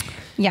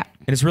 Yeah.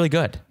 And it's really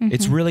good.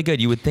 It's really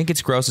good. You would think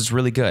it's gross. It's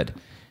really good.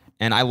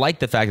 And I like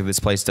the fact that this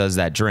place does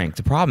that drink.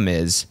 The problem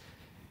is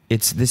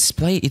it's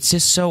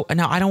just so,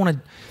 now I don't want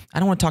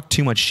to talk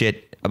too much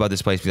shit about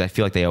this place because I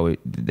feel like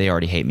they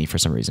already hate me for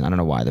some reason. I don't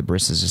know why. The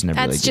baristas just never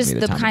really give me the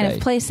time of day. That's just the kind of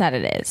place that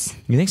it is.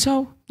 You think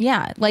so?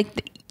 Yeah.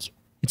 Like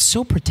it's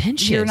so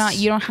pretentious.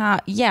 you don't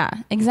have, yeah,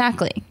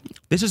 exactly.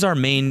 This is our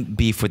main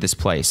beef with this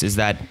place is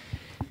that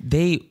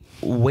they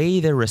weigh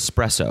their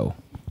espresso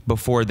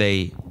before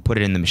they put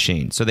it in the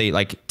machine. So they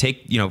like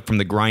take, from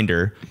the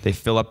grinder, they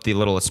fill up the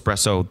little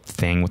espresso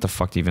thing. What the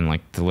fuck, even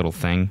like the little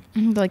thing?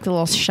 Like the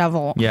little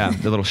shovel. Yeah,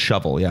 the little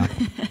shovel, yeah.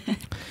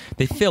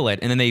 They fill it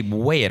and then they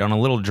weigh it on a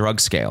little drug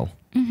scale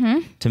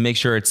to make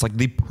sure it's like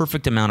the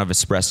perfect amount of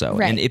espresso.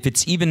 Right. And if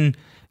it's even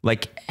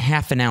like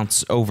half an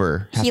ounce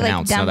over, He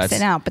dumps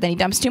it out, but then he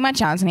dumps too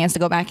much out and he has to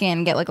go back in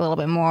and get like a little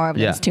bit more,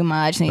 but it's too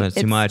much. It's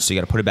too much, so you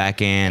got to put it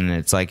back in. And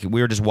it's like,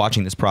 we were just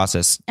watching this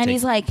process and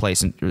he's like,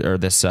 place or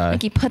this.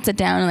 Like he puts it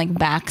down and like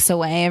backs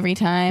away every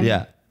time.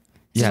 Yeah.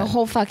 It's the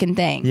whole fucking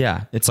thing.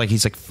 Yeah. It's like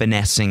he's like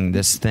finessing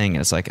this thing.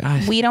 And it's like,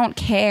 we don't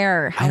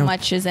care how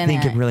much is in it.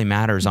 I think it really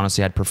matters.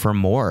 Honestly, I'd prefer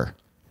more.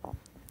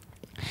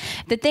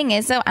 The thing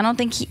is, though, I don't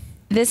think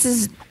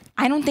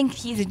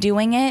he's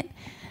doing it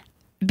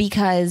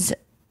because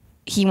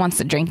he wants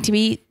the drink to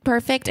be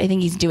perfect. I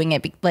think he's doing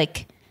it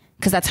because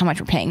that's how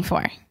much we're paying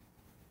for.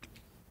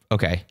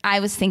 Okay. I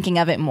was thinking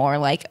of it more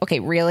like,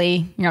 okay,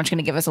 really? You're not just going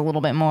to give us a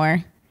little bit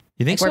more?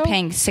 You think so? We're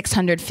paying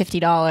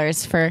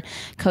 $650 for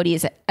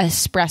Cody's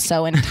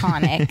espresso and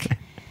tonic.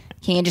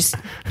 He can just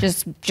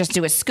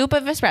do a scoop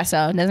of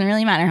espresso. It doesn't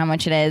really matter how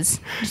much it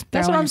is.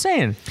 That's what I'm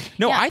saying.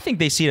 No, yeah. I think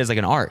they see it as like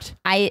an art.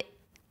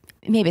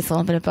 Maybe it's a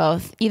little bit of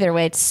both. Either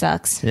way, it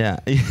sucks. Yeah.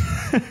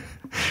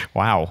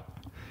 Wow.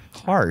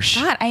 Harsh.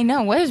 God, I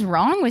know. What is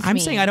wrong with me? I'm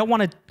saying I don't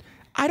want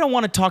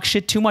to talk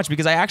shit too much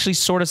because I actually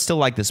sort of still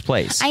like this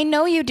place. I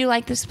know you do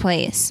like this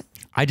place.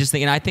 I just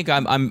think, and I think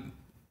I'm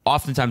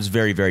oftentimes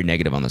very, very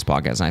negative on this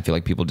podcast, and I feel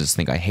like people just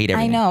think I hate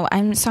everything. I know.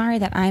 I'm sorry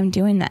that I'm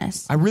doing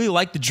this. I really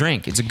like the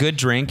drink. It's a good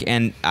drink,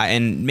 and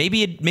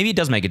maybe it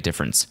does make a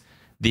difference.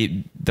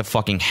 The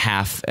fucking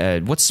half.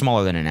 What's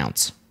smaller than an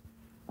ounce?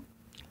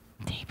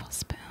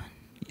 Tablespoon.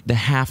 The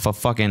half a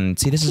fucking.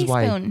 See, this Teaspoon. is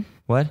why.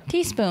 What?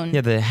 Teaspoon.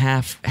 Yeah, the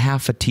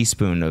half a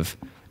teaspoon of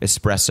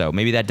espresso.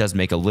 Maybe that does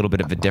make a little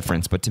bit of a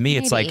difference, but to me,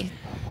 it's like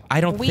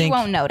I don't think we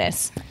won't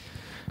notice.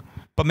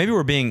 But maybe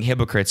we're being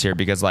hypocrites here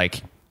because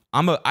like.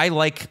 I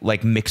like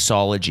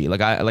mixology.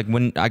 Like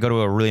when I go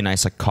to a really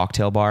nice like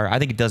cocktail bar, I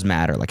think it does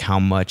matter like how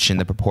much and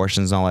the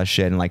proportions and all that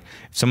shit. And like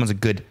if someone's a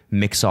good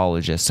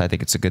mixologist, I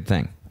think it's a good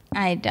thing.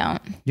 I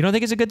don't. You don't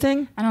think it's a good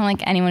thing? I don't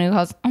like anyone who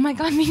calls. Oh my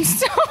god, being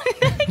so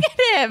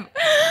negative.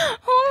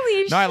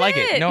 Holy shit. No, I like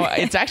it. No,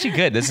 it's actually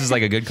good. This is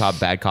like a good cop,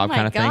 bad cop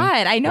kind of thing. Oh my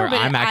god, I know. But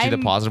I'm actually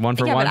the positive one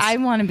for once. But I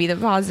want to be the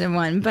positive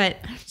one. But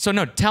so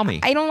no, tell me.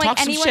 I don't like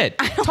Talk anyone. Some shit.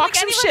 I don't Talk like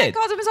some anyone shit. that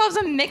calls themselves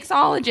a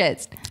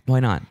mixologist. Why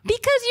not?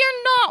 Because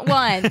you're not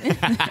one.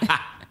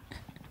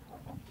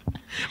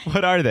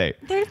 What are they?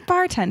 They're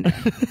bartenders.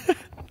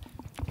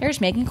 They're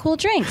just making cool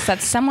drinks.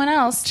 That's someone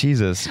else.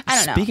 Jesus. I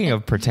don't know. Speaking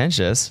of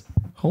pretentious,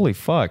 holy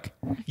fuck.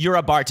 You're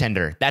a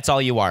bartender. That's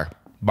all you are.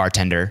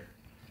 Bartender.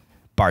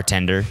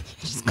 Bartender.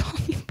 Just call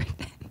me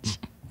pretentious.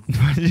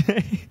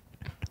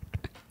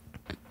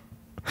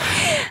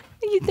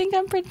 You think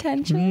I'm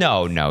pretentious?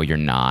 No, you're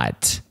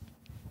not.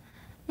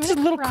 It's a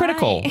little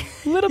critical.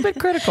 A little bit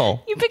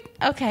critical.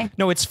 Okay.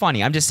 No, it's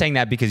funny. I'm just saying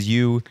that because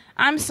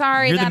I'm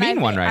sorry. You're the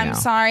mean one right now. I'm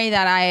sorry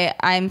that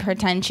I'm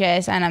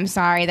pretentious, and I'm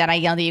sorry that I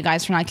yelled at you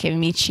guys for not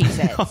giving me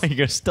Cheez-Its. Oh,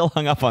 you're still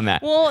hung up on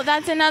that. Well,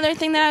 that's another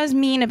thing that I was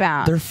mean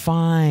about. They're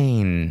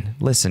fine.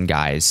 Listen,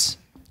 guys.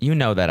 You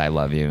know that I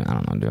love you. I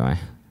don't know, do I?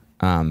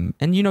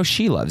 And you know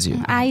she loves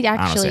you. I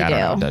actually do. I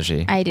don't know, does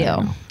she? I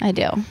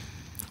do.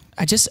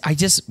 I just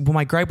well,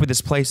 my gripe with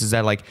this place is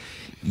that like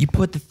you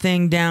put the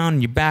thing down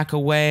and you back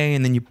away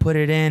and then you put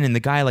it in and the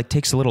guy like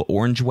takes a little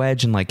orange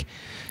wedge and like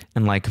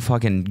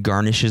fucking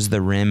garnishes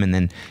the rim and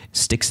then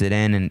sticks it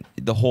in and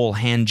the whole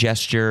hand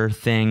gesture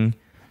thing,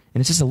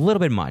 and it's just a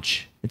little bit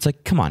much. It's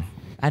like, come on.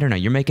 I don't know.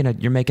 You're making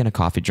a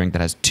coffee drink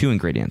that has 2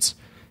 ingredients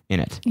in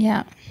it.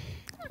 Yeah.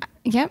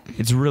 Yep.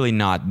 It's really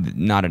not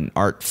an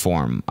art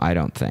form, I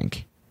don't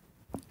think.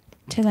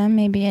 To them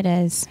maybe it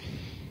is.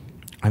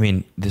 I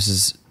mean, this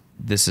is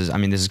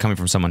coming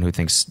from someone who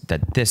thinks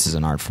that this is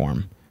an art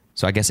form.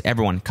 So I guess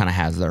everyone kind of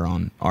has their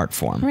own art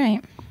form.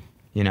 Right.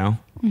 You know?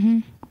 Mm-hmm.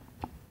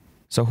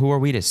 So who are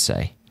we to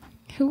say?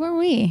 Who are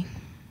we?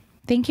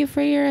 Thank you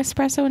for your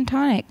espresso and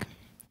tonic.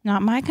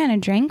 Not my kind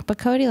of drink, but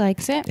Cody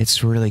likes it.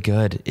 It's really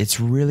good. It's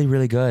really,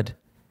 really good.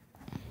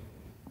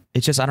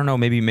 It's just, I don't know,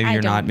 maybe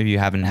you're not, maybe you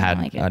haven't had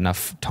like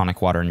enough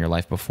tonic water in your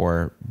life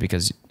before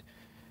because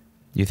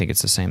you think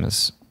it's the same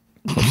as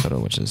club soda,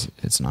 which is,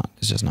 it's not.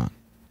 It's just not.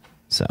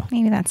 So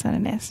maybe that's what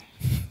it is.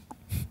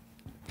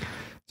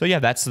 So yeah,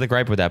 that's the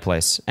gripe with that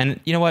place. And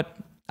you know what?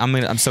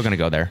 I'm still gonna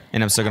go there,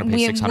 and I'm still gonna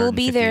pay $650. We'll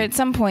be there at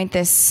some point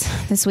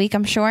this week,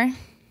 I'm sure.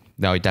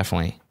 No,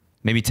 definitely.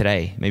 Maybe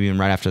today. Maybe even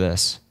right after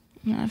this.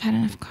 Yeah, I've had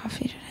enough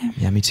coffee today.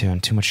 Yeah, me too.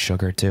 And too much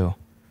sugar too.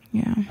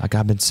 Yeah. Like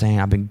I've been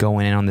saying, I've been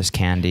going in on this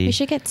candy. We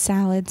should get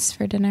salads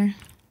for dinner.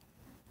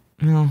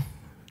 No,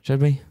 should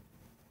we?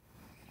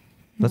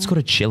 Let's go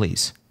to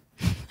Chili's.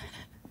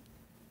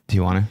 Do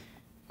you want to?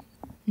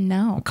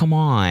 No. Oh, come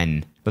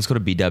on. Let's go to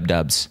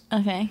B-Dubs.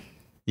 Okay.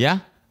 Yeah?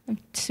 I'm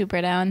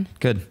super down.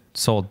 Good.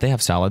 Sold. They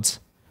have salads.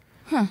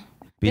 Huh.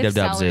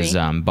 B-Dubs is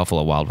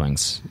Buffalo Wild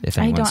Wings, if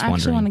I anyone's don't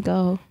actually wondering. want to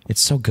go.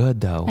 It's so good,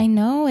 though. I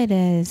know it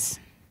is.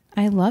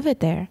 I love it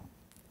there.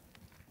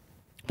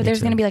 But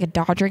there's going to be like a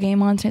Dodger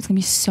game on tonight. It's going to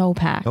be so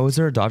packed. Oh, is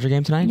there a Dodger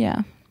game tonight?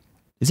 Yeah.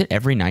 Is it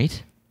every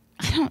night?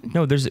 I don't.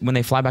 No, there's when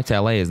they fly back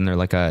to LA, isn't there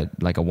like a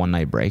one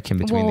night break in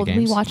between the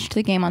games? We watched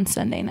the game on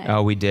Sunday night.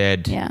 Oh, we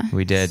did. Yeah.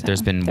 We did. So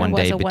There's been one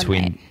was day a one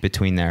night.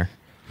 between there.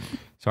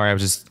 Sorry, I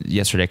was just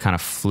yesterday kind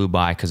of flew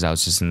by because I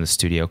was just in the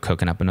studio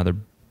cooking up another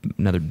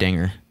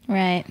dinger.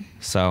 Right.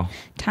 So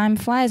time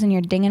flies when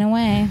you're dinging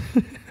away.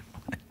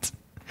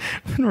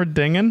 When we're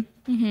dinging?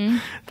 Mm-hmm.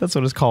 That's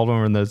what it's called when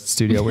we're in the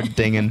studio. We're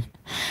dinging.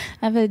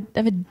 I have a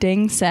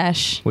ding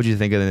sesh. What do you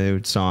think of the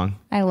new song?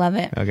 I love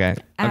it. Okay.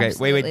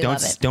 Absolutely Wait.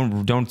 love it.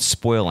 Don't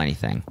spoil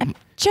anything. I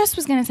just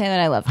was gonna say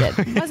that I loved it.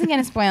 Wasn't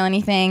gonna spoil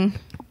anything.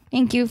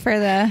 Thank you for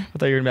the. I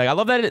thought you were gonna be like, I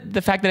love that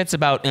the fact that it's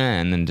about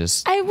and then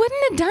just. I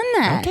wouldn't have done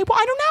that. Okay. Well,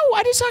 I don't know.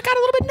 I got a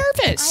little bit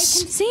nervous.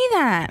 I can see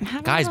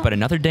that. Guys, but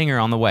another dinger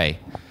on the way.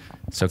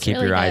 So keep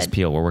really your eyes good.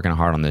 peeled. We're working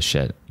hard on this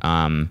shit.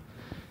 I'm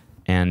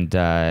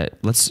gonna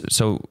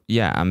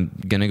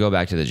go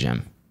back to the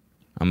gym.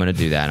 I'm gonna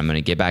do that. I'm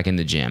gonna get back in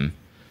the gym,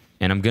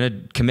 and I'm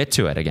gonna commit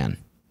to it again.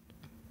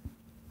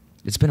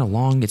 It's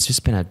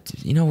just been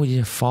when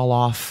you fall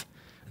off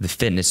the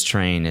fitness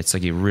train, it's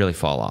like you really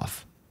fall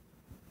off.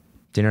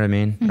 Do you know what I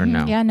mean? Or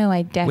no? Yeah, no,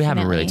 I definitely. We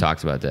haven't really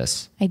talked about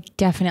this. I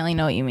definitely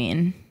know what you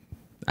mean.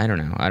 I don't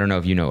know. I don't know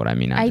if you know what I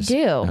mean. I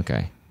do.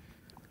 Okay.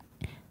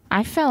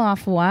 I fell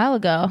off a while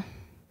ago.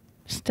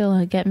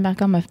 Still getting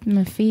back on my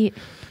feet.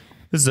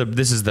 This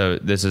is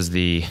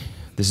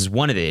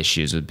one of the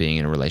issues with being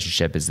in a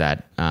relationship is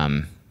that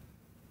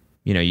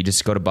you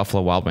just go to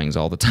Buffalo Wild Wings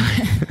all the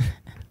time.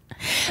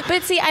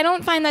 But see, I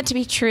don't find that to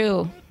be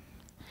true.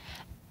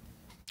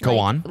 Go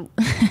on.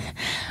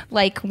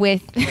 Like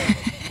with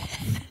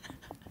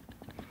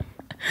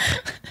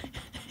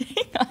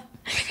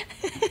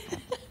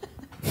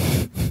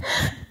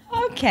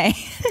Okay.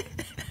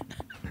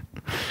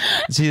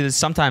 See,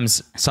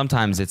 sometimes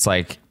it's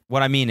like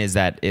what I mean is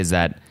that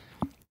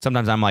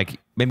sometimes I'm like,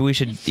 maybe we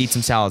should eat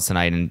some salads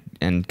tonight,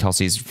 and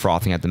Kelsey's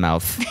frothing at the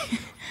mouth.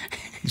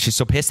 She's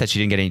so pissed that she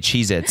didn't get any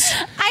Cheez-Its.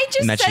 I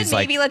just said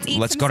maybe let's eat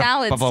some go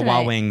salads to Buffalo tonight.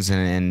 Wild Wings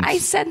and I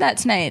said that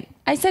tonight.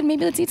 I said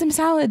maybe let's eat some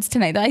salads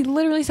tonight. I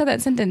literally said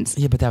that sentence.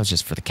 Yeah, but that was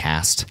just for the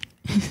cast.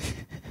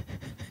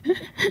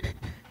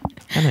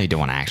 I know you don't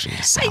want to actually eat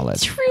a salad.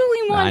 I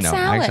truly want I know.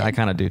 salad. Actually, I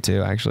kind of do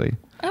too, actually.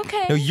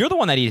 Okay. No, you're the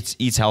one that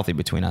eats healthy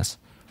between us.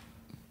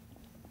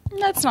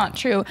 That's not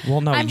true.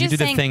 Well, no, I'm you just do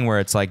saying, the thing where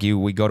it's like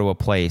we go to a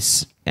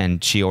place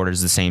and she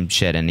orders the same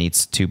shit and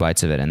eats 2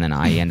 bites of it, and then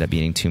I end up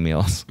eating 2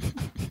 meals.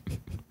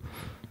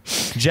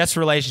 Just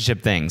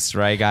relationship things,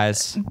 right,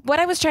 guys? What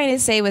I was trying to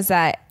say was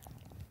that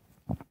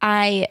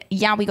we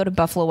go to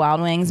Buffalo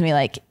Wild Wings and we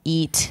like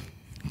eat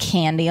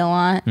candy a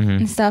lot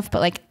and stuff, but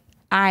like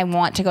I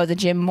want to go to the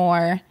gym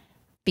more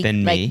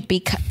Than me?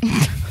 because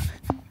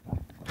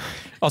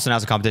Also, now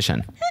it's a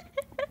competition.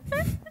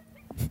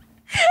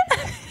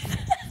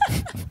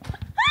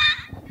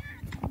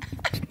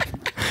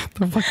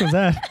 The fuck was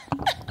that?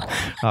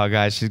 Oh,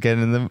 guys, she's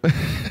getting in the.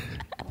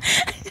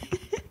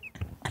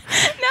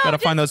 Gotta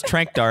find those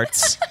trank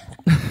darts.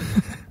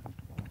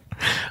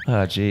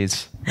 Oh,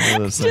 jeez.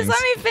 Just let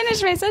me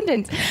finish my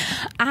sentence.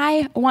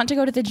 I want to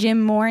go to the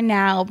gym more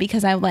now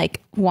because I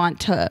want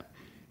to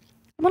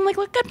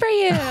look good for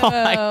you. Oh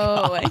my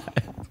God.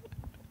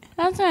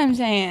 That's what I'm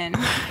saying.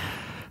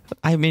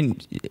 I mean,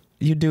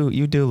 you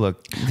do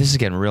look. This is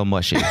getting real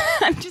mushy.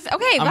 I'm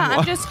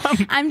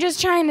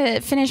just trying to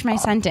finish my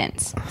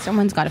sentence.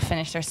 Someone's got to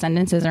finish their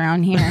sentences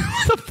around here.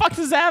 What the fuck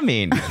does that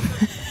mean?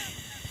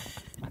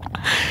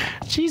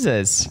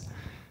 Jesus.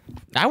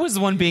 I was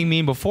the one being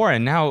mean before,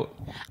 and now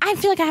I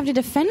feel like I have to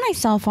defend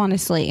myself,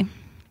 honestly.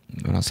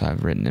 what else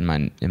have I written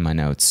in my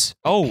notes?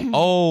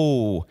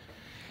 Oh,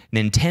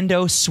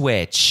 Nintendo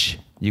Switch,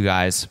 you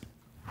guys.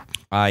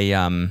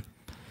 I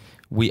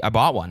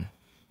bought one,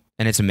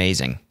 and it's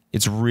amazing.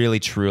 It's really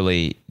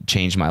truly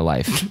changed my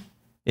life.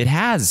 It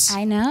has.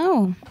 I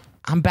know.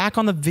 I'm back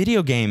on the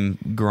video game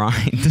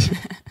grind.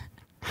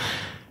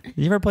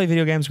 You ever play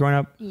video games growing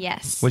up?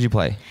 Yes. What'd you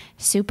play?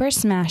 Super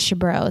Smash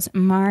Bros,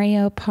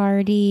 Mario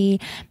Party,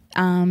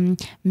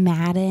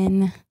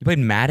 Madden. You played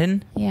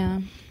Madden?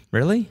 Yeah.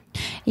 Really?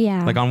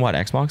 Yeah. Like on what,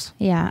 Xbox?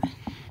 Yeah.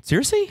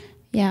 Seriously?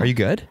 Yeah. Are you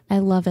good? I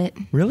love it.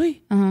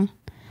 Really?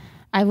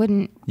 I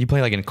wouldn't. You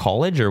play like in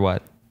college or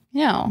what?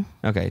 No.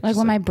 Okay. Like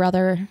when my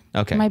brother.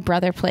 Okay. My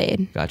brother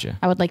played. Gotcha.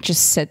 I would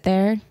just sit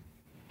there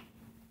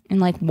and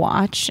like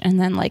watch, and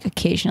then like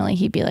occasionally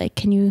he'd be like,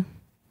 can you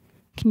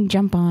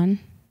jump on?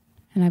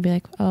 And I'd be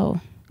like,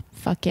 oh,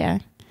 fuck yeah.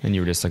 And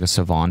you were just like a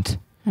savant.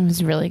 I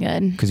was really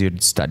good. Because you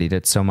had studied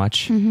it so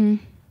much? Mm-hmm.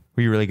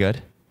 Were you really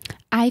good?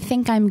 I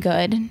think I'm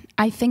good.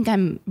 I think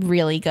I'm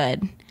really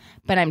good.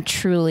 But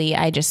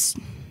I just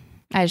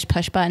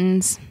push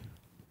buttons.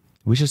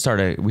 I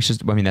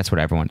mean, that's what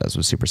everyone does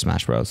with Super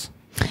Smash Bros.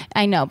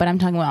 I know, but I'm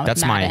talking about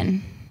that's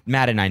Madden.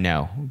 Madden, I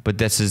know. But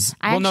this is...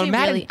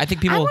 Madden, I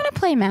think people... I want to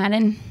play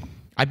Madden.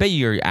 I bet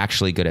you're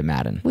actually good at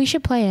Madden. We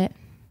should play it.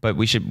 But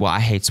we should... Well, I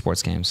hate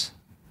sports games.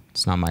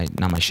 It's not my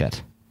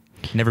shit.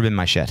 Never been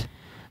my shit.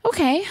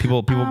 Okay.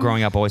 People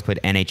growing up always played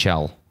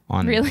NHL.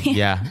 Really?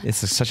 Yeah. It's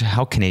such a...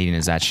 How Canadian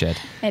is that shit?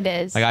 It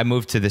is. Like, I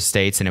moved to the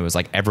States and it was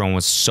like everyone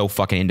was so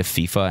fucking into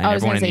FIFA, and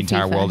everyone in the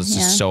entire world is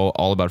just so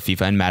all about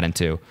FIFA, and Madden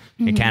too.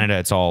 Mm-hmm. In Canada,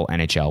 it's all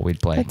NHL.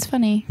 We'd play. That's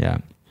funny. Yeah.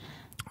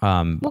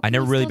 I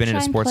never really been in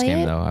a sports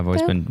game though. I've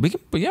always been... We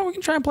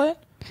can try and play it.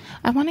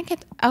 I want to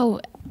get...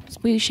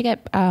 we should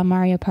get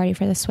Mario Party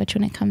for the Switch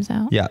when it comes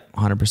out. Yeah,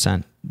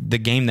 100%. The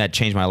game that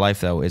changed my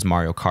life though is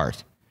Mario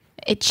Kart.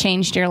 It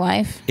changed your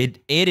life? I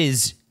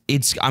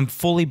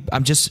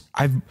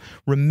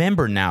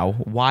remember now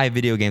why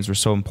video games were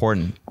so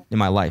important in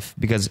my life,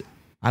 because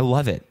I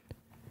love it.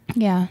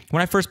 Yeah.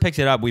 When I first picked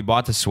it up, we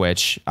bought the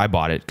Switch. I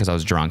bought it because I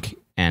was drunk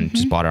and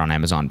just bought it on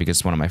Amazon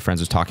because one of my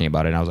friends was talking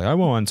about it, and I was like, I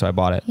want one, so I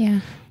bought it.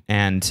 Yeah.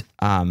 And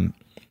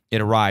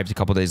it arrived a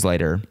couple days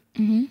later,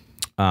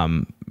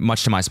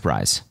 much to my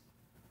surprise.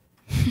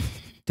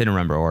 Didn't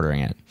remember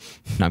ordering it.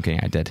 No, I'm kidding.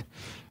 I did.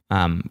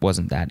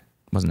 Wasn't that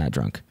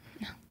drunk.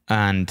 No.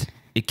 And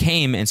it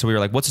came, and so we were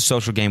like, what's a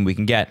social game we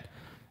can get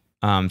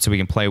so we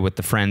can play with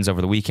the friends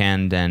over the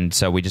weekend? And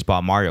so we just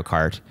bought Mario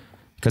Kart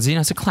because,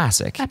 it's a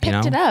classic. I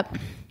picked it up.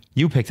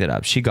 You picked it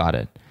up. She got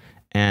it.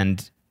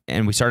 And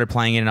we started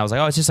playing it, and I was like,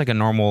 oh, it's just like a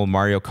normal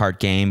Mario Kart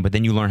game, but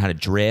then you learn how to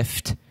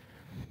drift,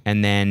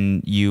 and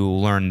then you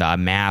learn the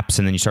maps,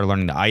 and then you start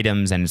learning the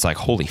items, and it's like,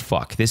 holy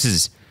fuck,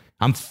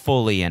 I'm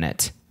fully in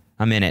it.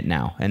 I'm in it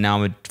now. And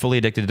now I'm fully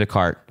addicted to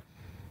kart.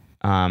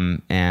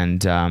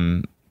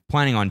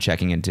 Planning on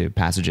checking into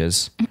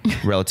passages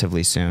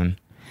relatively soon.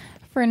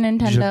 For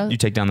Nintendo. You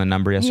take down the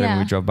number yesterday when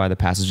we drove by the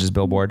passages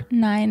billboard?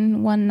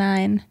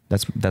 919.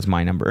 That's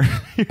my number.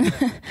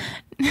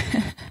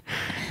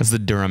 That's the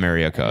Durham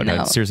area code.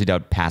 No. I seriously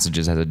doubt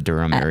passages has a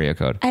Durham area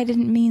code. I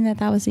didn't mean that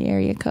was the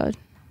area code.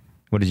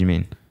 What did you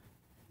mean?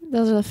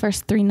 Those are the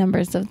first three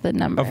numbers of the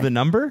number. Of the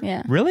number?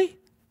 Yeah. Really?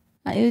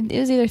 It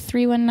was either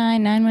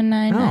 319,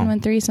 919,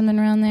 913, something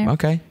around there.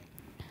 Okay.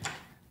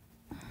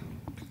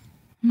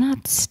 I'm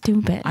not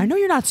stupid. I know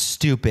you're not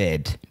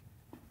stupid.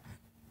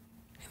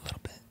 A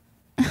little bit.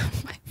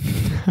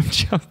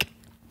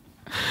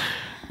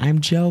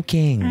 I'm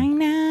joking. I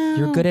know.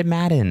 You're good at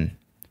Madden.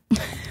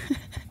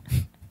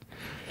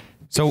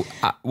 So,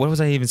 what was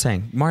I even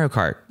saying? Mario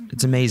Kart.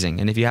 It's amazing.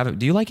 And if you haven't,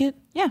 do you like it?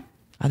 Yeah.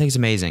 I think it's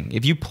amazing.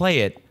 If you play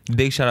it,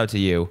 big shout out to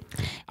you.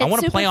 I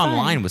want to play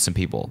online with some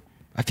people.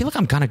 I feel like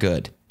I'm kind of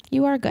good.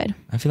 You are good.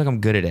 I feel like I'm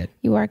good at it.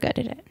 You are good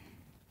at it.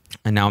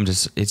 And now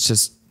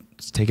it's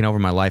taken over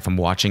my life. I'm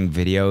watching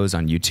videos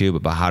on YouTube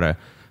about how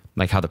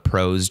the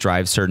pros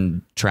drive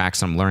certain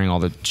tracks. I'm learning all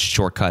the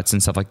shortcuts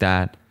and stuff like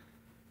that.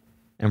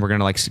 And we're going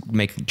to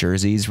make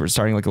jerseys. We're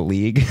starting a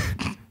league.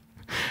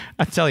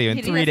 I tell you,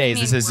 in 3 days,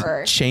 this has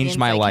changed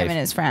my life. Him and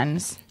his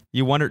friends.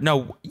 You wonder?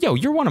 No,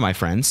 you're one of my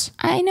friends.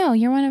 I know.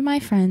 You're one of my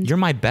friends. You're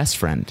my best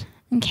friend.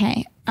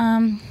 Okay.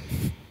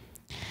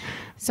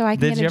 So I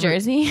can get a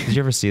jersey. Did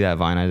you ever see that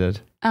Vine I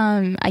did?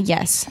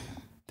 Yes.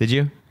 Did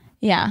you?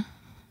 Yeah.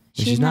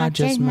 She's not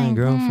just my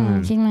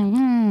girlfriend. She's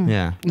my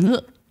Yeah.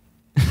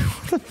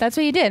 That's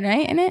what you did,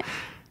 right? In it?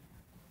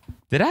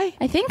 Did I?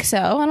 I think so.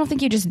 I don't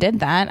think you just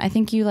did that. I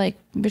think you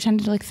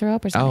pretended to throw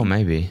up or something. Oh,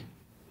 maybe.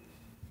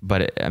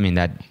 But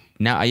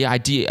I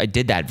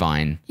did that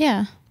Vine.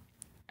 Yeah.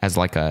 As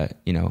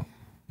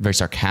very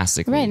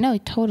sarcastically. Right. No,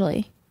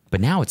 totally. But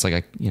now it's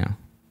I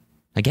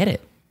get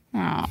it.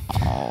 Oh.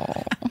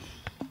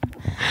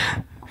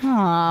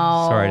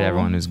 Oh. Sorry to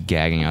everyone who's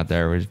gagging out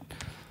there.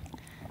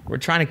 We're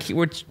trying to keep.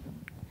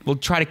 We'll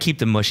try to keep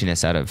the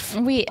mushiness out of.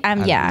 These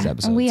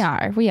episodes. We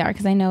are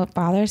because I know it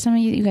bothers some of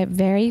you. You get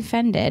very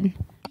offended.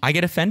 I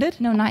get offended?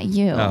 No, not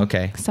you. Oh,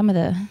 okay. Some of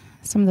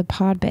the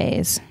pod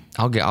bays.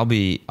 I'll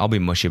be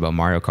mushy about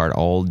Mario Kart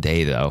all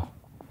day though.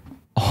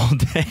 All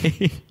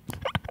day.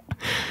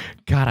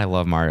 God, I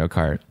love Mario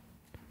Kart.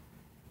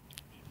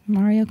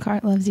 Mario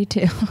Kart loves you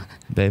too.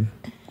 Babe,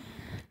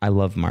 I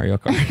love Mario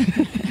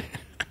Kart.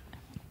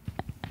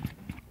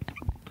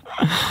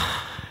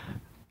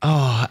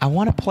 Oh, I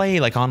want to play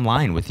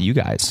online with you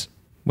guys,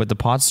 with the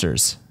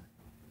podsters,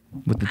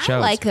 with the chodes. I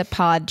like the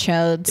pod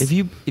chodes.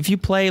 If you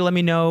play, let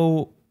me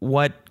know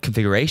what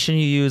configuration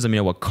you use. Let me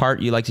know what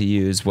cart you like to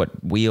use, what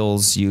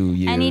wheels you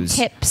use. Any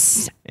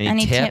tips?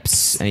 Any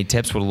tips? Any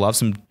tips? Would love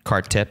some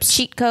cart tips.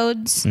 Cheat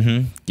codes.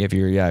 Mm-hmm.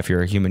 If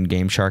you're a human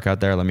game shark out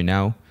there, let me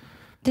know.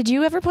 Did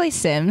you ever play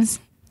Sims?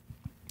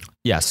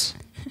 Yes.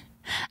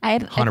 I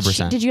had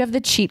 100%. Did you have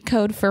the cheat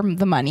code for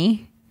the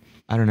money?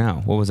 I don't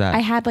know. What was that? I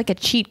had like a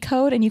cheat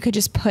code and you could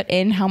just put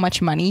in how much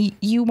money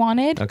you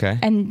wanted. Okay.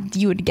 And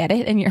you would get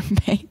it in your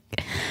bank.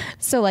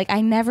 So like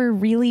I never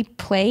really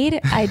played.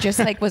 I just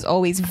like was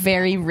always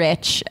very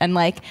rich and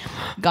like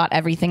got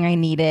everything I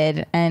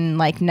needed and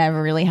like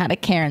never really had a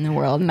care in the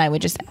world. And I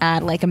would just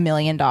add like $1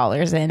 million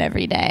in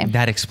every day.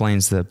 That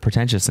explains the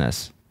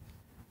pretentiousness.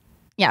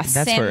 Yeah.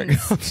 That's where it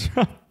comes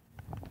from.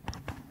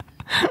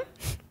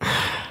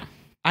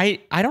 I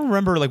don't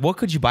remember, like, what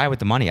could you buy with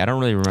the money? I don't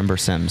really remember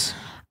Sims.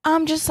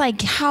 Just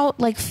like how,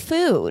 like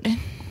food,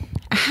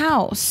 a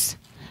house,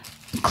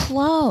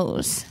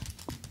 clothes,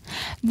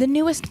 the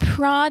newest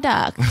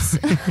products.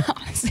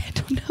 Honestly, I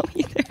don't know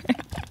either.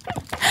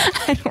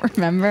 I don't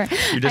remember.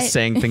 You're just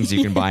saying things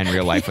you can buy in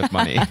real life with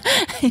money.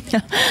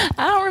 I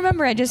don't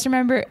remember. I just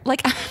remember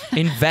like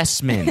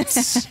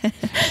investments,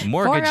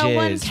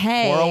 mortgages,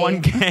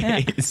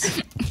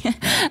 401ks.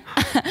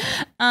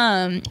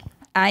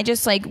 I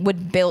just like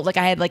would build like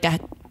I had like a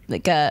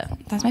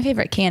that's my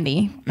favorite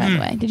candy, by the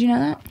way. Did you know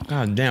that?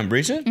 God damn,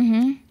 Reese's?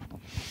 Mm-hmm.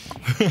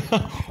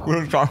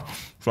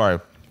 Sorry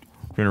to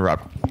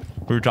interrupt.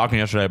 We were talking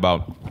yesterday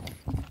about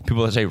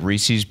people that say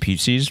Reese's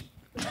Pieces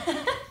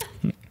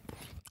and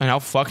how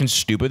fucking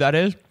stupid that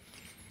is.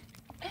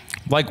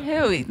 Like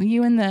who?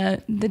 You and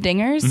the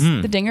dingers?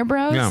 The dinger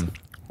bros? Yeah.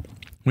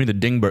 We need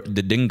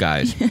the ding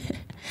guys.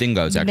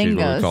 Dingoes, actually, is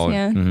what we call it.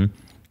 Yeah.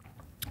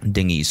 Mm-hmm.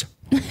 Dingies.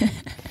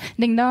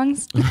 Ding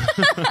dongs?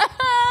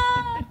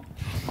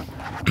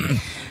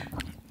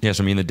 Yeah,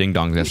 so me and the ding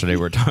dongs yesterday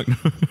were talking.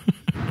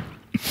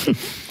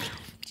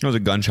 It was a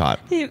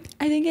gunshot. I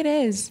think it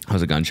is. It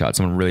was a gunshot.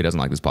 Someone really doesn't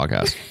like this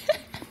podcast.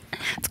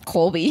 It's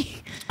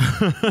Colby.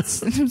 It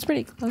was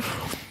pretty close.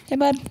 Hey,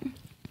 bud.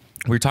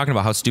 We were talking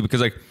about how stupid,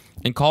 because like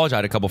in college I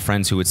had a couple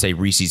friends who would say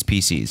Reese's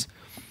Pieces.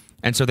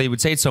 And so they would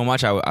say it so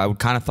much, I would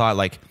kind of thought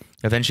like,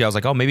 eventually I was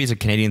like, oh, maybe it's a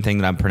Canadian thing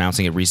that I'm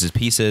pronouncing it Reese's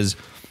Pieces.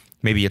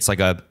 Maybe it's like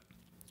a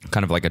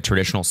kind of like a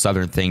traditional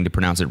Southern thing to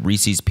pronounce it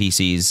Reese's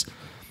Pieces.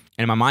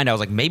 And in my mind, I was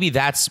like, maybe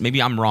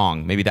I'm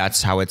wrong. Maybe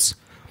that's how it's.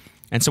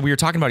 And so we were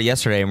talking about it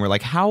yesterday, and we're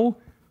like, how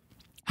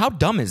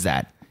dumb is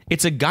that?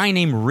 It's a guy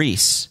named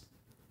Reese,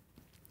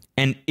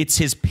 and it's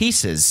his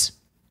pieces.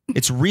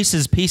 It's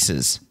Reese's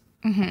Pieces.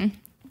 Mm-hmm.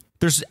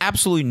 There's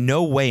absolutely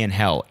no way in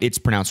hell it's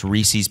pronounced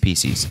Reese's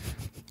Pieces.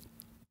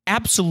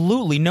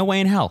 Absolutely no way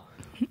in hell.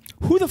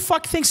 Who the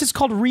fuck thinks it's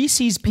called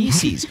Reese's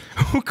Pieces?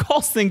 Who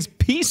calls things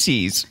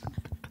Pieces?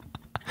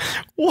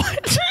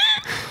 What?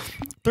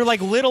 They're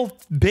like little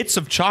bits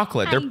of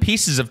chocolate. They're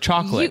pieces of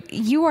chocolate.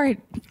 You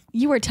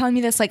are telling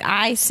me this like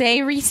I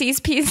say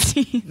Reese's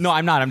Pieces. No,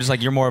 I'm not. I'm just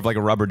like, you're more of like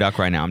a rubber duck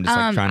right now. I'm just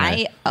like trying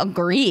to. I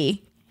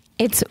agree.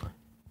 It's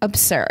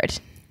absurd.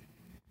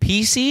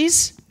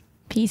 Pieces?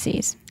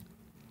 Pieces.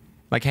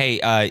 Like,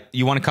 hey,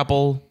 you want a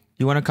couple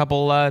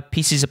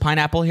pieces of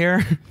pineapple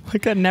here?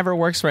 Like that never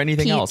works for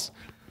anything else.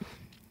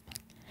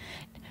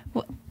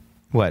 What?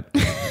 What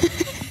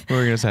were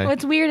we gonna say?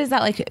 What's weird is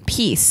that like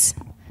piece.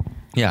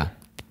 Yeah.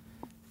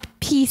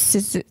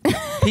 Pieces.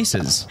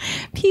 Pieces.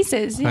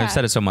 Pieces. Yeah. I've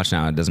said it so much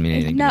now; it doesn't mean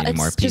anything to me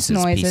anymore. It's just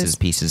noises.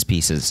 Pieces.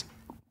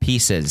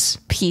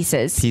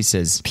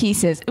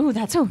 Ooh,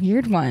 that's a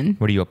weird one.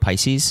 What are you, a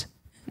Pisces?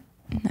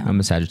 No. I'm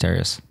a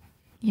Sagittarius.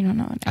 You don't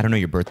know what I don't know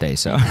your birthday,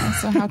 so.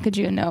 So how could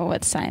you know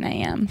what sign I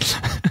am?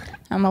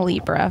 I'm a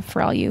Libra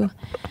for all you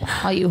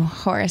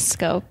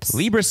horoscopes.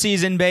 Libra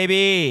season,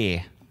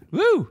 baby.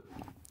 Woo!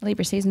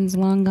 Libra season's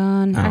long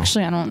gone. Oh.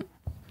 Actually, I don't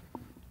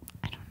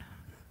know.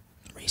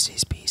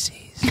 Reese's Pieces.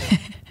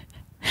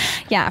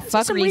 Yeah,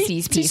 fuck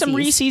Reese's Pieces. Some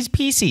Reese's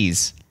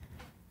Pieces.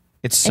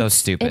 It's so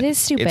stupid. It is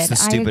stupid. It's the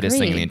stupidest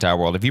thing in the entire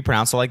world. If you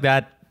pronounce it like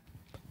that,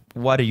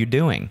 what are you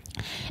doing?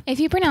 If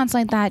you pronounce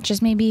like that,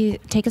 just maybe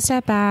take a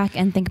step back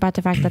and think about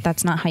the fact that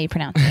that's not how you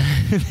pronounce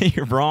it.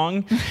 You're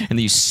wrong, and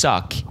that you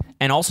suck,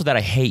 and also that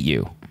I hate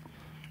you.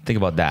 Think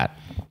about that.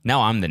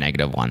 Now I'm the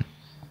negative one.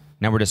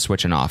 Now we're just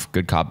switching off.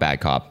 Good cop,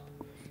 bad cop.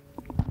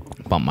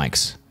 Bump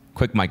mics.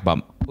 Quick mic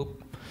bump.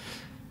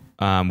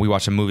 We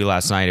watched a movie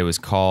last night. It was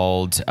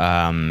called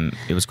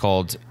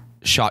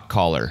Shot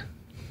Caller.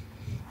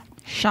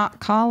 Shot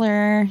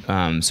Caller.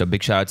 So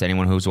big shout out to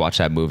anyone who's watched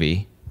that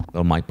movie.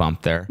 Little mic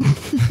bump there.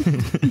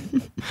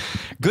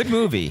 Good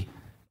movie.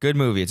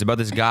 It's about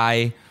this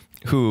guy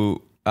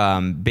who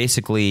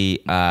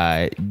basically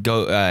has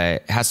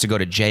to go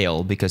to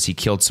jail because he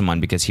killed someone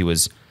because he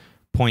was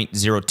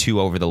 0.02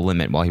 over the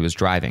limit while he was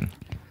driving.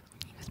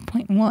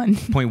 0.1.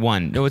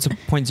 0.1. No, it's a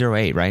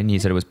 0.08, right? And you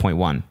said it was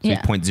 0.1. So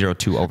yeah. He's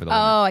 0.02 over the limit.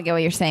 Oh, I get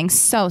what you're saying.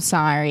 So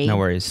sorry. No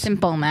worries.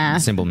 Simple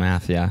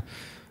math, yeah.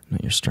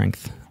 Not your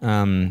strength.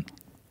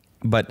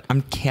 But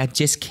I'm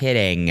just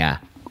kidding.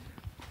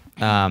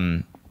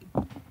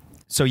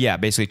 So yeah,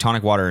 basically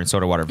tonic water and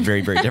soda water,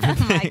 very, very different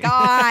things. Oh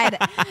my God.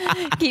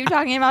 Keep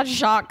talking about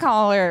Shot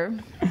Caller.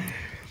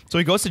 So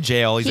he goes to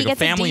jail. He's He like a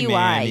gets a family DUI,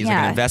 man. He's like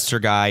yeah. an investor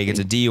guy. He gets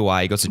a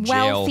DUI. He goes to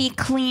jail. Wealthy,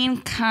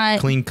 clean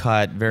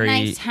cut, very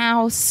nice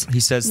house. He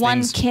says one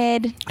things,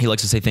 kid. He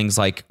likes to say things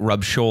like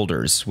rub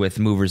shoulders with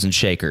movers and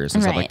shakers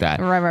and stuff like that.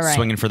 Right.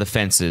 Swinging for the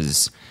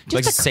fences. He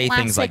likes to say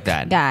things like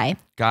that.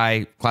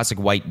 Classic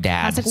white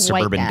dad,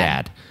 suburban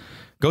dad.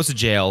 Goes to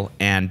jail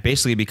and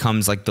basically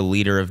becomes like the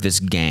leader of this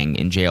gang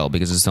in jail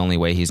because it's the only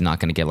way he's not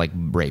going to get like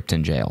raped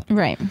in jail.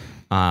 Right.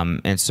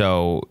 And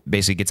so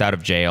basically gets out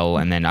of jail,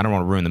 and then I don't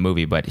want to ruin the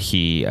movie, but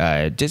he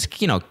just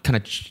kind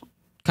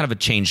of a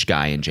changed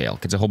guy in jail.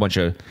 Gets a whole bunch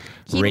of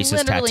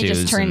racist tattoos. He literally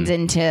just turns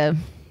into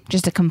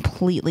just a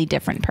completely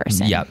different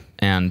person. Yep,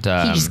 and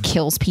he just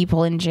kills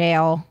people in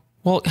jail.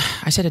 Well,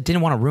 I said I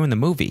didn't want to ruin the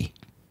movie.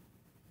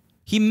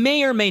 He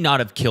may or may not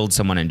have killed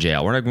someone in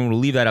jail. We're not going to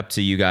leave that up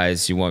to you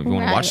guys. You want to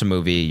watch the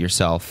movie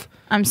yourself.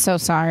 I'm so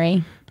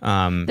sorry.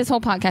 This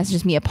whole podcast is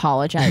just me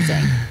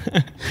apologizing.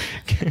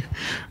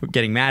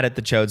 Getting mad at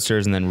the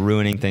Chodesters and then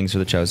ruining things for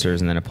the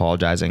Chodesters and then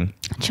apologizing.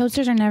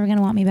 Chodesters are never going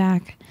to want me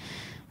back.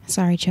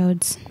 Sorry,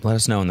 Chodes. Let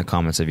us know in the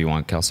comments if you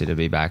want Kelsey to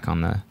be back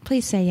on the...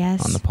 Please say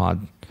yes. On the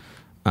pod.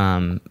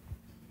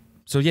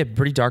 So yeah,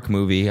 pretty dark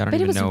movie. I don't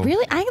even know. But it was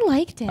really... I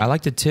liked it. I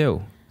liked it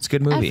too. It's a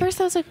good movie. At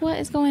first I was like, what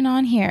is going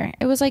on here?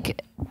 It was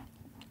like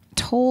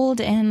told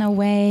in a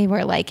way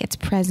where like it's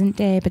present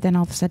day, but then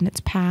all of a sudden it's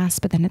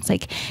past, but then it's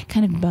like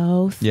kind of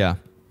both. Yeah.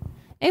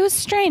 It was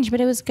strange,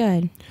 but it was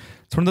good.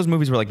 It's one of those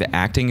movies where like the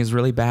acting is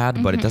really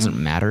bad, but it doesn't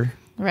matter.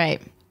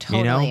 Right.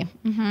 Totally.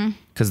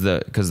 Because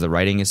the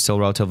writing is still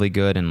relatively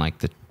good, and like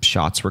the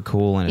shots were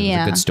cool, and it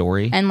was a good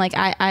story. And like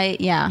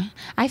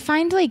I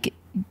find like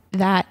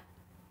that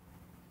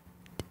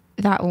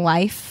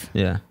life,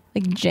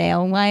 like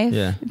jail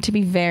life, to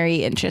be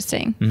very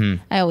interesting.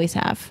 I always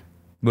have.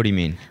 What do you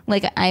mean?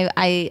 Like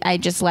I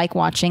just like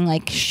watching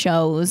like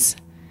shows,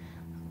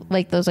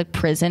 like those like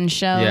prison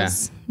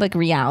shows, like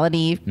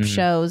reality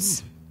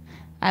shows.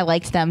 I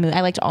liked them.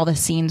 I liked all the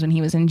scenes when he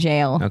was in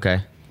jail.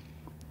 Okay.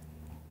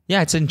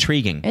 Yeah, it's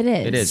intriguing. It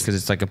is. It is because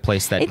it's like a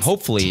place that it's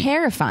hopefully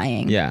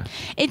terrifying. Yeah.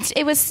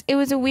 It was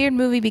a weird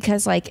movie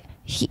because like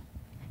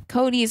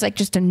Cody is like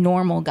just a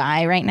normal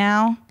guy right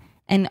now,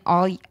 and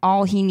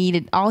all he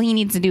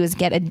needs to do is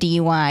get a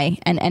DUI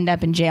and end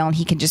up in jail, and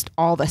he can just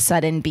all of a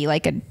sudden be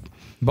like a.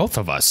 Both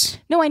of us.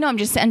 No, I know. I'm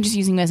just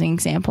using him as an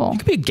example. You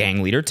could be a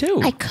gang leader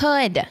too. I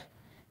could.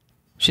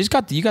 You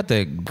got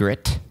the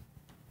grit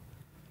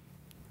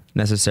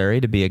necessary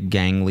to be a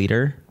gang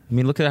leader. I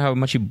mean, look at how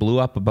much you blew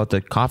up about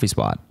the coffee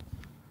spot.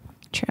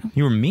 True.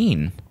 You were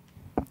mean.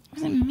 I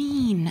wasn't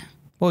mean.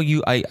 Well,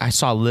 I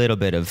saw a little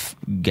bit of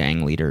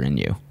gang leader in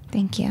you.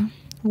 Thank you.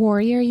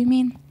 Warrior, you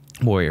mean?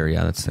 Warrior,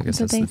 yeah. I guess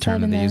that's the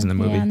term that they use in the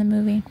movie. Yeah, in the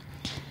movie.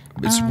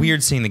 It's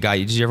weird seeing the guy.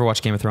 Did you ever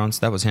watch Game of Thrones?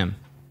 That was him.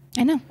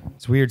 I know.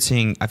 It's weird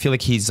seeing. I feel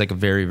like he's like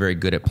very, very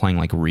good at playing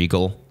like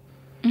regal.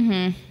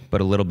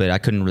 But a little bit, I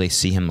couldn't really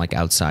see him like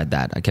outside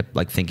that. I kept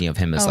like thinking of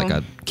him as like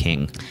a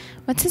king.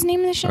 What's his name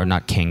in the show? Or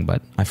not king,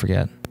 but I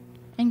forget.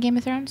 In Game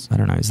of Thrones? I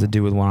don't know. He's the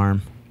dude with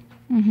one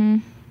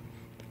arm.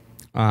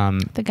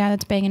 The guy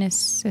that's banging his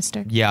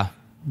sister. Yeah.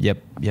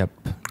 Yep.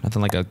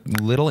 Nothing like a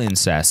little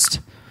incest.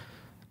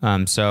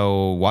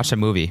 So watch that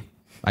movie,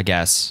 I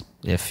guess.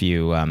 If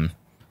you I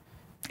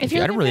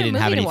really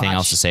didn't have anything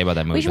else to say about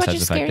that movie besides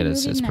the fact that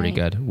it's pretty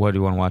good. What do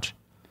you want to watch?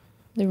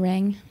 The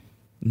Ring.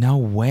 No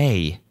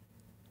way.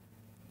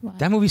 What?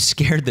 That movie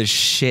scared the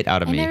shit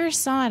out of me. I never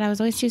saw it. I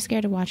was always too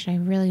scared to watch it. I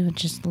really would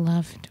just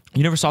loved.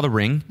 You never saw The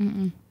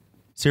Ring?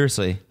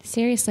 Seriously?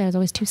 Seriously, I was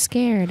always too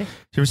scared. Did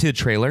you ever see the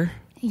trailer?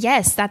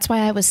 Yes, that's why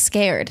I was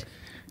scared.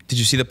 Did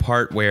you see the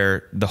part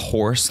where the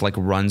horse like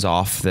runs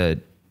off the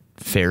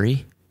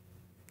ferry?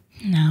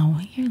 No,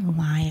 you're a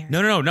liar.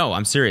 No.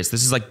 I'm serious.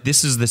 This is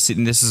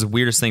the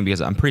weirdest thing because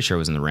I'm pretty sure it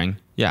was in The Ring.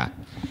 Yeah.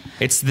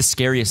 It's the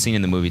scariest scene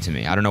in the movie to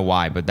me. I don't know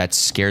why, but that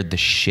scared the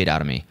shit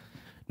out of me.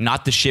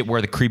 Not the shit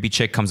where the creepy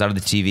chick comes out of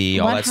the TV,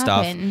 all that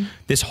happened? stuff.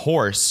 This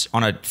horse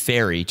on a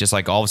ferry just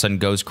like all of a sudden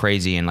goes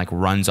crazy and like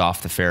runs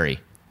off the ferry.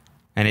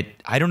 And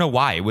I don't know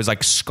why. It was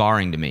like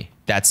scarring to me,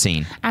 that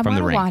scene from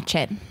The Ring. I want to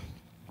watch it.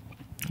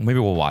 Maybe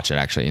we'll watch it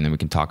actually, and then we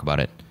can talk about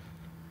it.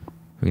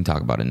 We can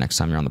talk about it next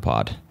time you're on the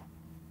pod.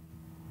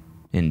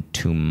 In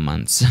 2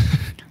 months.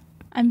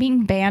 I'm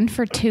being banned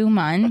for 2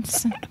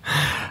 months.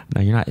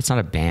 No, you're not. It's not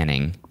a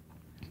banning.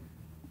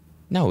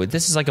 No,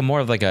 this is like a more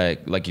of like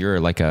you're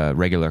like a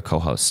regular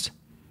co-host.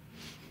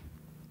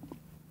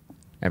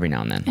 Every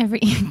now and then.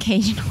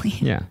 Occasionally.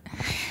 Yeah.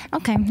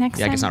 Okay, next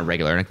time. I guess not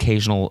regular. An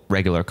occasional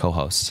regular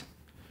co-host.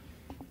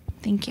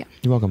 Thank you.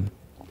 You're welcome.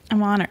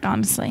 I'm honored,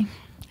 honestly.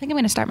 I think I'm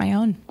going to start my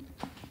own.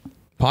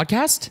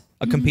 Podcast?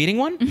 A competing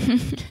one?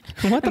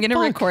 What I'm going to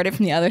record it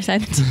from the other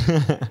side.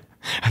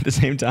 At the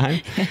same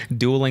time?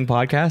 Dueling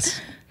podcasts?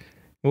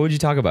 What would you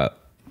talk about?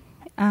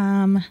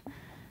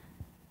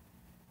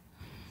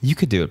 You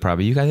could do it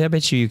probably. I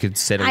bet you could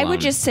sit alone. I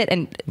would just sit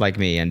and like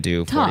me and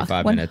do talk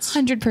 45 minutes.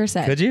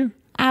 100%. Could you?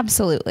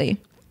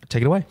 Absolutely.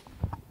 Take it away.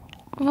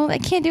 Well, I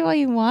can't do it while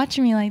you watch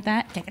me like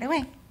that. Take it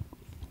away.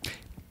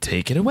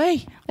 Take it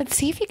away. Let's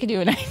see if you can do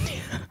an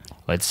idea.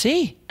 Let's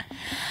see.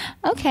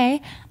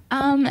 Okay.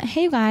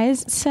 Hey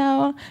guys.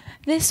 So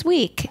this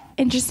week,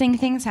 interesting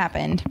things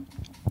happened.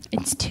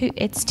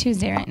 It's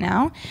Tuesday right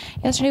now.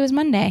 Yesterday was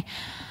Monday.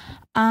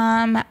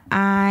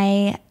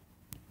 Already.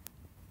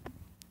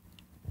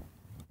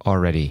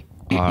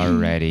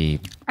 I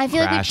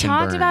feel like we've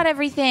talked about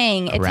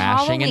everything. It's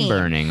Crashing Halloween.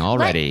 and burning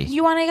already.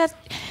 You want to go?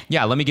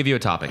 Yeah, let me give you a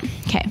topic.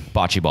 Okay.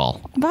 Bocce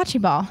ball.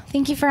 Bocce ball.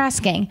 Thank you for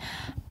asking.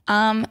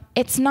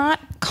 It's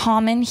not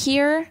common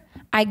here.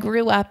 I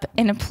grew up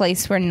in a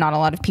place where not a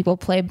lot of people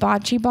play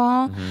bocce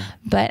ball,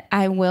 but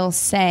I will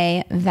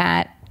say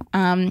that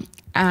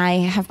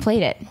I have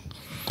played it.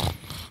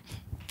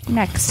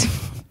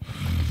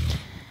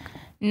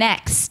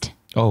 Next.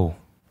 Oh,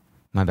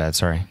 my bad.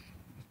 Sorry.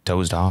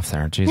 Dozed off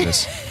there.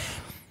 Jesus.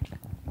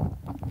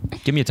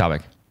 Give me a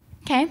topic.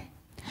 Okay.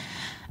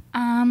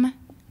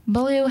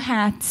 Blue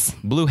hats.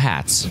 Blue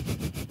hats.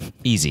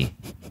 Easy.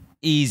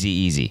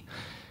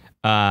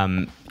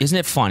 Isn't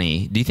it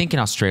funny? Do you think in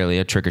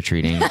Australia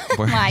trick-or-treating...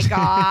 My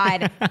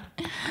God.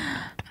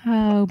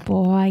 Oh,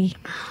 boy.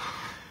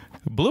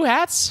 Blue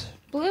hats?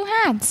 Blue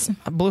hats.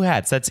 Blue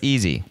hats. That's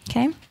easy.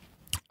 Okay.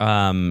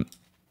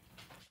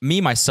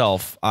 Me,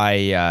 myself,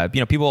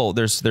 people,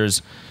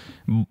 there's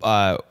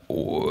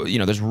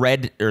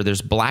red or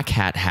there's black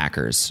hat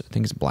hackers. I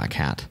think it's black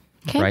hat,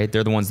 right?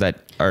 They're the ones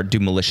that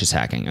do malicious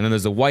hacking. And then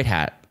there's the white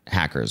hat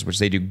hackers, which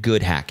they do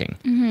good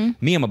hacking.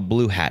 Me, I'm a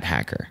blue hat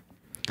hacker.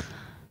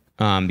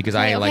 Because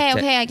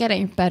I get it.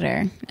 You're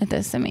better at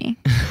this than me.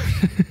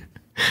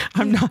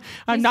 I'm not.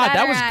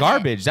 That was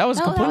garbage. That was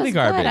completely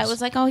garbage. Good. I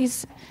was like, oh,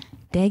 he's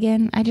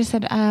digging. I just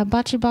said,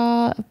 bocce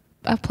ball.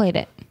 I've played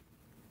it.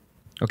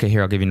 Okay,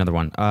 here, I'll give you another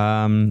one.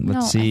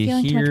 Let's see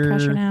I'm feeling here. too much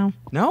pressure now.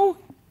 No?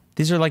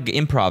 These are like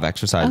improv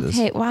exercises.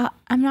 Okay, well,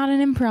 I'm not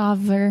an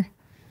improver.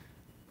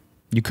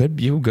 You're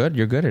good at it.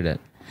 You're good at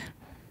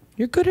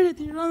it.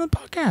 You're on the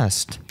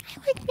podcast. I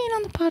like being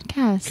on the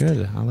podcast.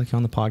 Good. I like you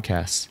on the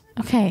podcast.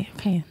 Okay.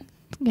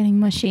 I'm getting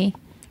mushy.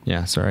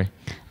 Yeah, sorry.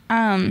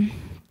 What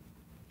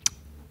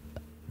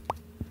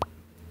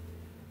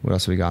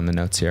else have we got in the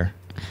notes here?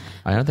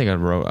 I don't think I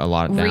wrote a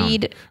lot down.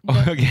 Read.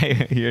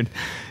 Okay.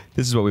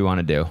 This is what we want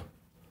to do.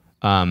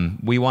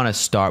 We want to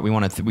start. We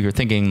were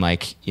thinking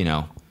like, it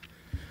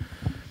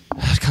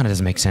kind of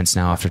doesn't make sense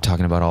now after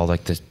talking about all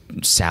like the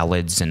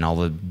salads and all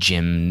the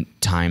gym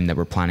time that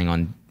we're planning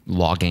on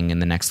logging in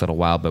the next little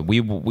while. But we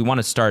want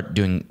to start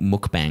doing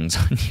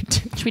mukbangs on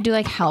YouTube. Should we do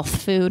like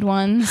health food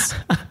ones?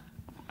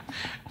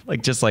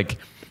 like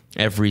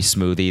every health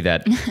smoothie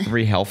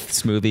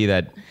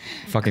that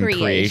fucking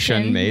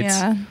creation mates.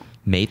 Yeah.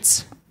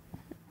 Mates.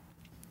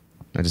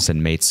 I just said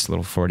mates,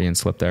 little Freudian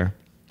slip there.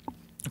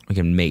 We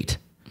can mate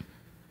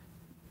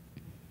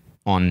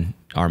on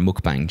our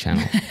mukbang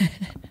channel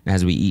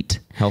as we eat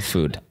health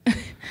food.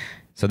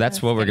 So that's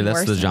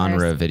the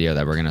genre of video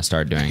that we're going to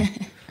start doing.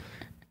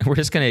 We're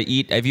just going to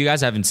eat. If you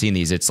guys haven't seen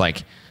these, it's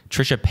like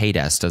Trisha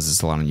Paytas does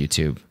this a lot on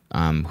YouTube.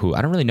 Who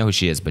I don't really know who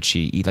she is, but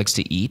she likes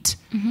to eat.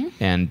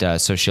 And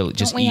so she'll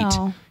just eat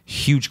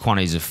huge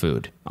quantities of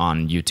food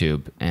on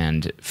YouTube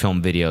and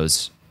film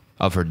videos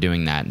of her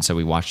doing that. And so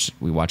we watched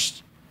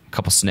a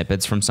couple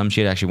snippets from some.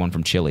 She had actually one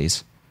from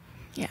Chili's.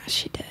 Yeah,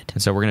 she did.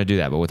 And so we're going to do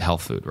that, but with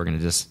health food. We're going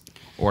to just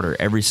order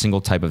every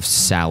single type of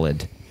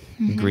salad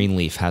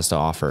Greenleaf has to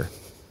offer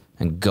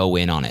and go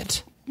in on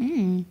it.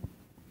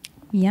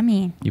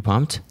 Yummy. You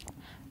pumped?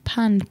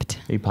 Pumped.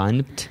 Are you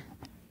pumped?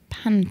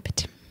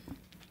 Pumped.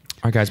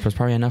 All right, guys, that's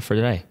probably enough for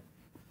today.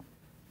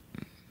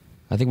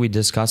 I think we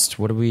discussed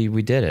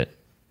we did it.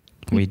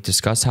 We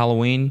discussed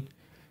Halloween.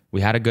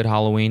 We had a good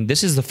Halloween.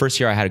 This is the first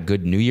year I had a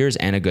good New Year's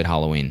and a good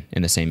Halloween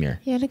in the same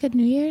year. You had a good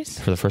New Year's?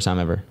 For the first time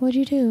ever. What'd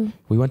you do?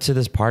 We went to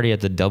this party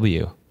at the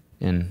W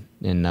in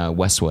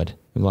Westwood.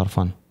 It was a lot of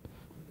fun.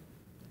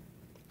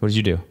 What did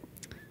you do?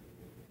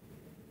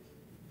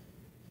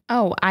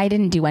 Oh, I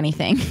didn't do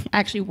anything. I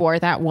actually wore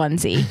that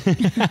onesie.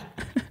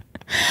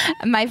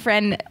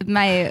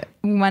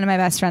 One of my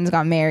best friends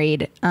got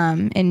married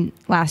in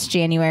last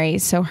January,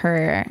 so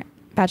her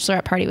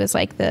bachelorette party was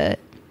like the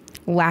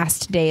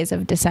last days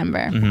of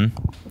December.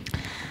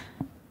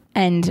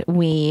 And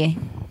we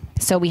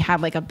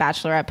had like a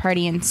bachelorette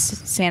party in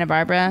Santa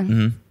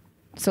Barbara.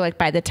 So like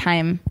by the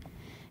time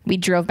we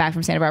drove back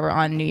from Santa Barbara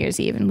on New Year's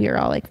Eve, and we were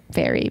all like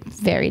very,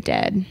 very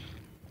dead.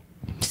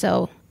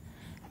 So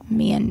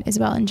me and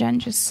Isabel and Jen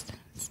just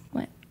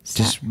went.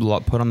 Just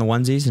put on the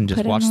onesies and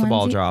just watch the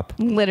ball drop.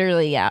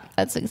 Literally, yeah.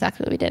 That's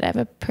exactly what we did. I have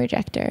a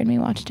projector and we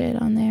watched it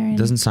on there. And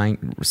Doesn't Ryan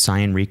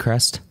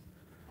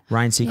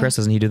Seacrest,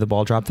 doesn't he do the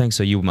ball drop thing?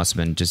 So you must have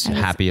been just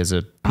happy as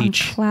a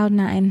peach. On cloud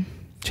nine.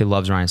 She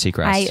loves Ryan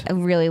Seacrest. I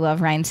really love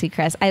Ryan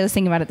Seacrest. I was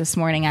thinking about it this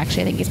morning,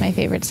 actually. I think he's my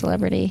favorite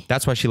celebrity.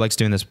 That's why she likes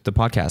doing the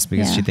podcast,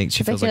 because she thinks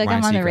she feels like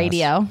Ryan I'm on Seacrest. the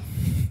radio.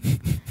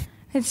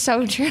 It's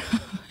so true.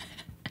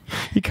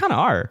 You kind of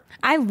are.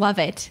 I love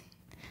it.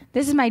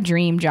 This is my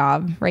dream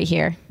job right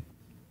here.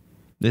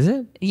 Is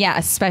it? Yeah,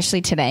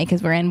 especially today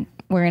because we're in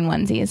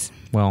onesies.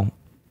 Well,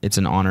 it's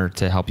an honor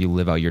to help you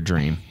live out your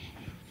dream.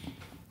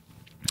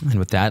 And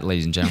with that,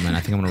 ladies and gentlemen, I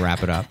think I'm going to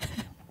wrap it up.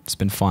 It's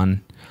been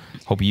fun.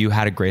 Hope you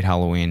had a great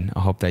Halloween. I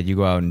hope that you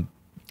go out and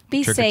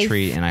Be trick safe. or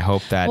treat, and I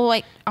hope that Well,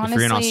 like, if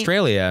you're in honestly-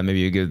 Australia, maybe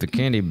you give the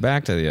candy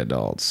back to the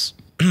adults.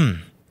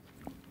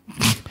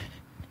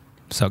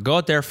 So go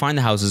out there, find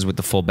the houses with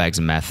the full bags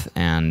of meth,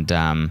 and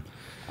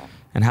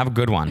have a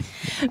good one.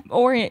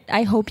 Or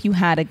I hope you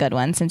had a good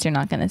one, since you're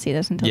not going to see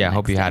this until Yeah, I the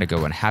hope you next had day. a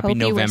good one. Happy Hope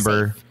you were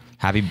November. safe.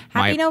 Happy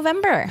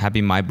November.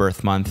 Happy my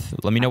birth month.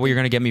 Let me know what you're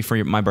gonna get me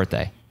for my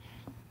birthday.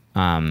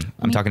 I'm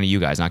talking to you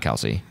guys, not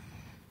Kelsey.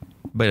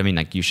 But I mean,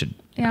 like, you should.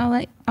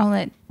 Yeah, I'll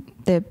let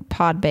the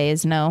pod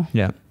bays know.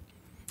 Yeah.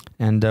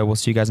 And we'll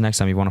see you guys next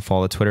time. If you want to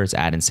follow the Twitter, it's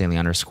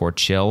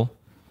 @insanely_chill.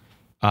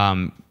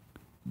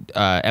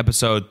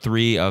 Episode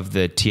 3 of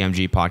the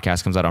TMG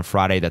podcast comes out on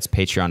Friday. That's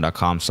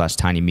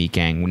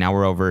patreon.com/tinymeatgang. Now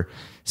we're over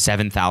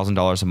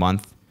 $7,000 a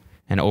month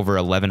and over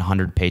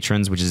 1,100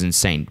 patrons, which is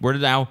insane. We're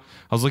now,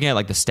 I was looking at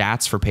like the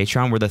stats for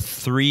Patreon. We're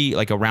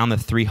around the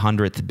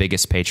 300th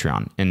biggest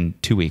Patreon in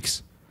 2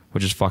 weeks,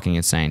 which is fucking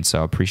insane.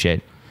 So I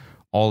appreciate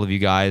all of you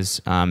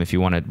guys. If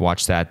you want to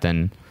watch that,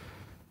 then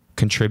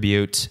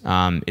contribute.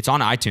 It's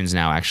on iTunes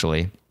now,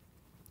 actually.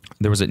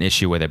 There was an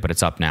issue with it, but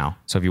it's up now.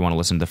 So if you want to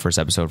listen to the first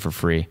episode for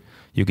free,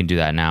 you can do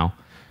that now.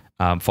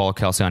 Follow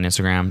Kelsey on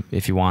Instagram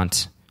if you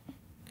want.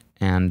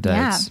 And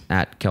it's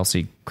at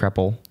Kelsey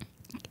Kreppel.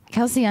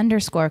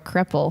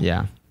 Kelsey_cripple.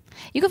 Yeah.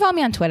 You can follow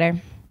me on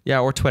Twitter. Yeah,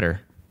 or Twitter.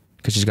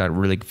 Because she's got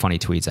really funny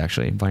tweets,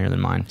 actually. Funnier than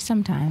mine.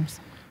 Sometimes.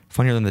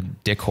 Funnier than the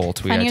dickhole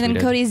tweet Funnier I tweeted.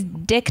 than Cody's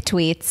dick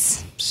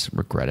tweets. Just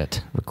regret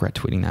it. Regret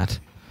tweeting that.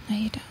 No,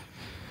 you don't.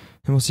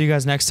 And we'll see you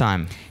guys next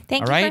time.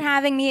 Thank All you right? for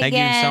having me Thank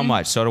again. you so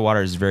much. Soda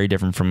water is very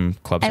different from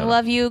club soda. I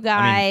love you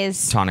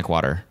guys. Tonic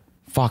water.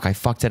 Fuck, I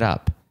fucked it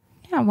up.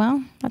 Yeah,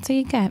 well, that's what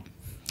you get.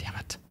 Damn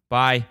it.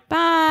 Bye.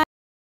 Bye.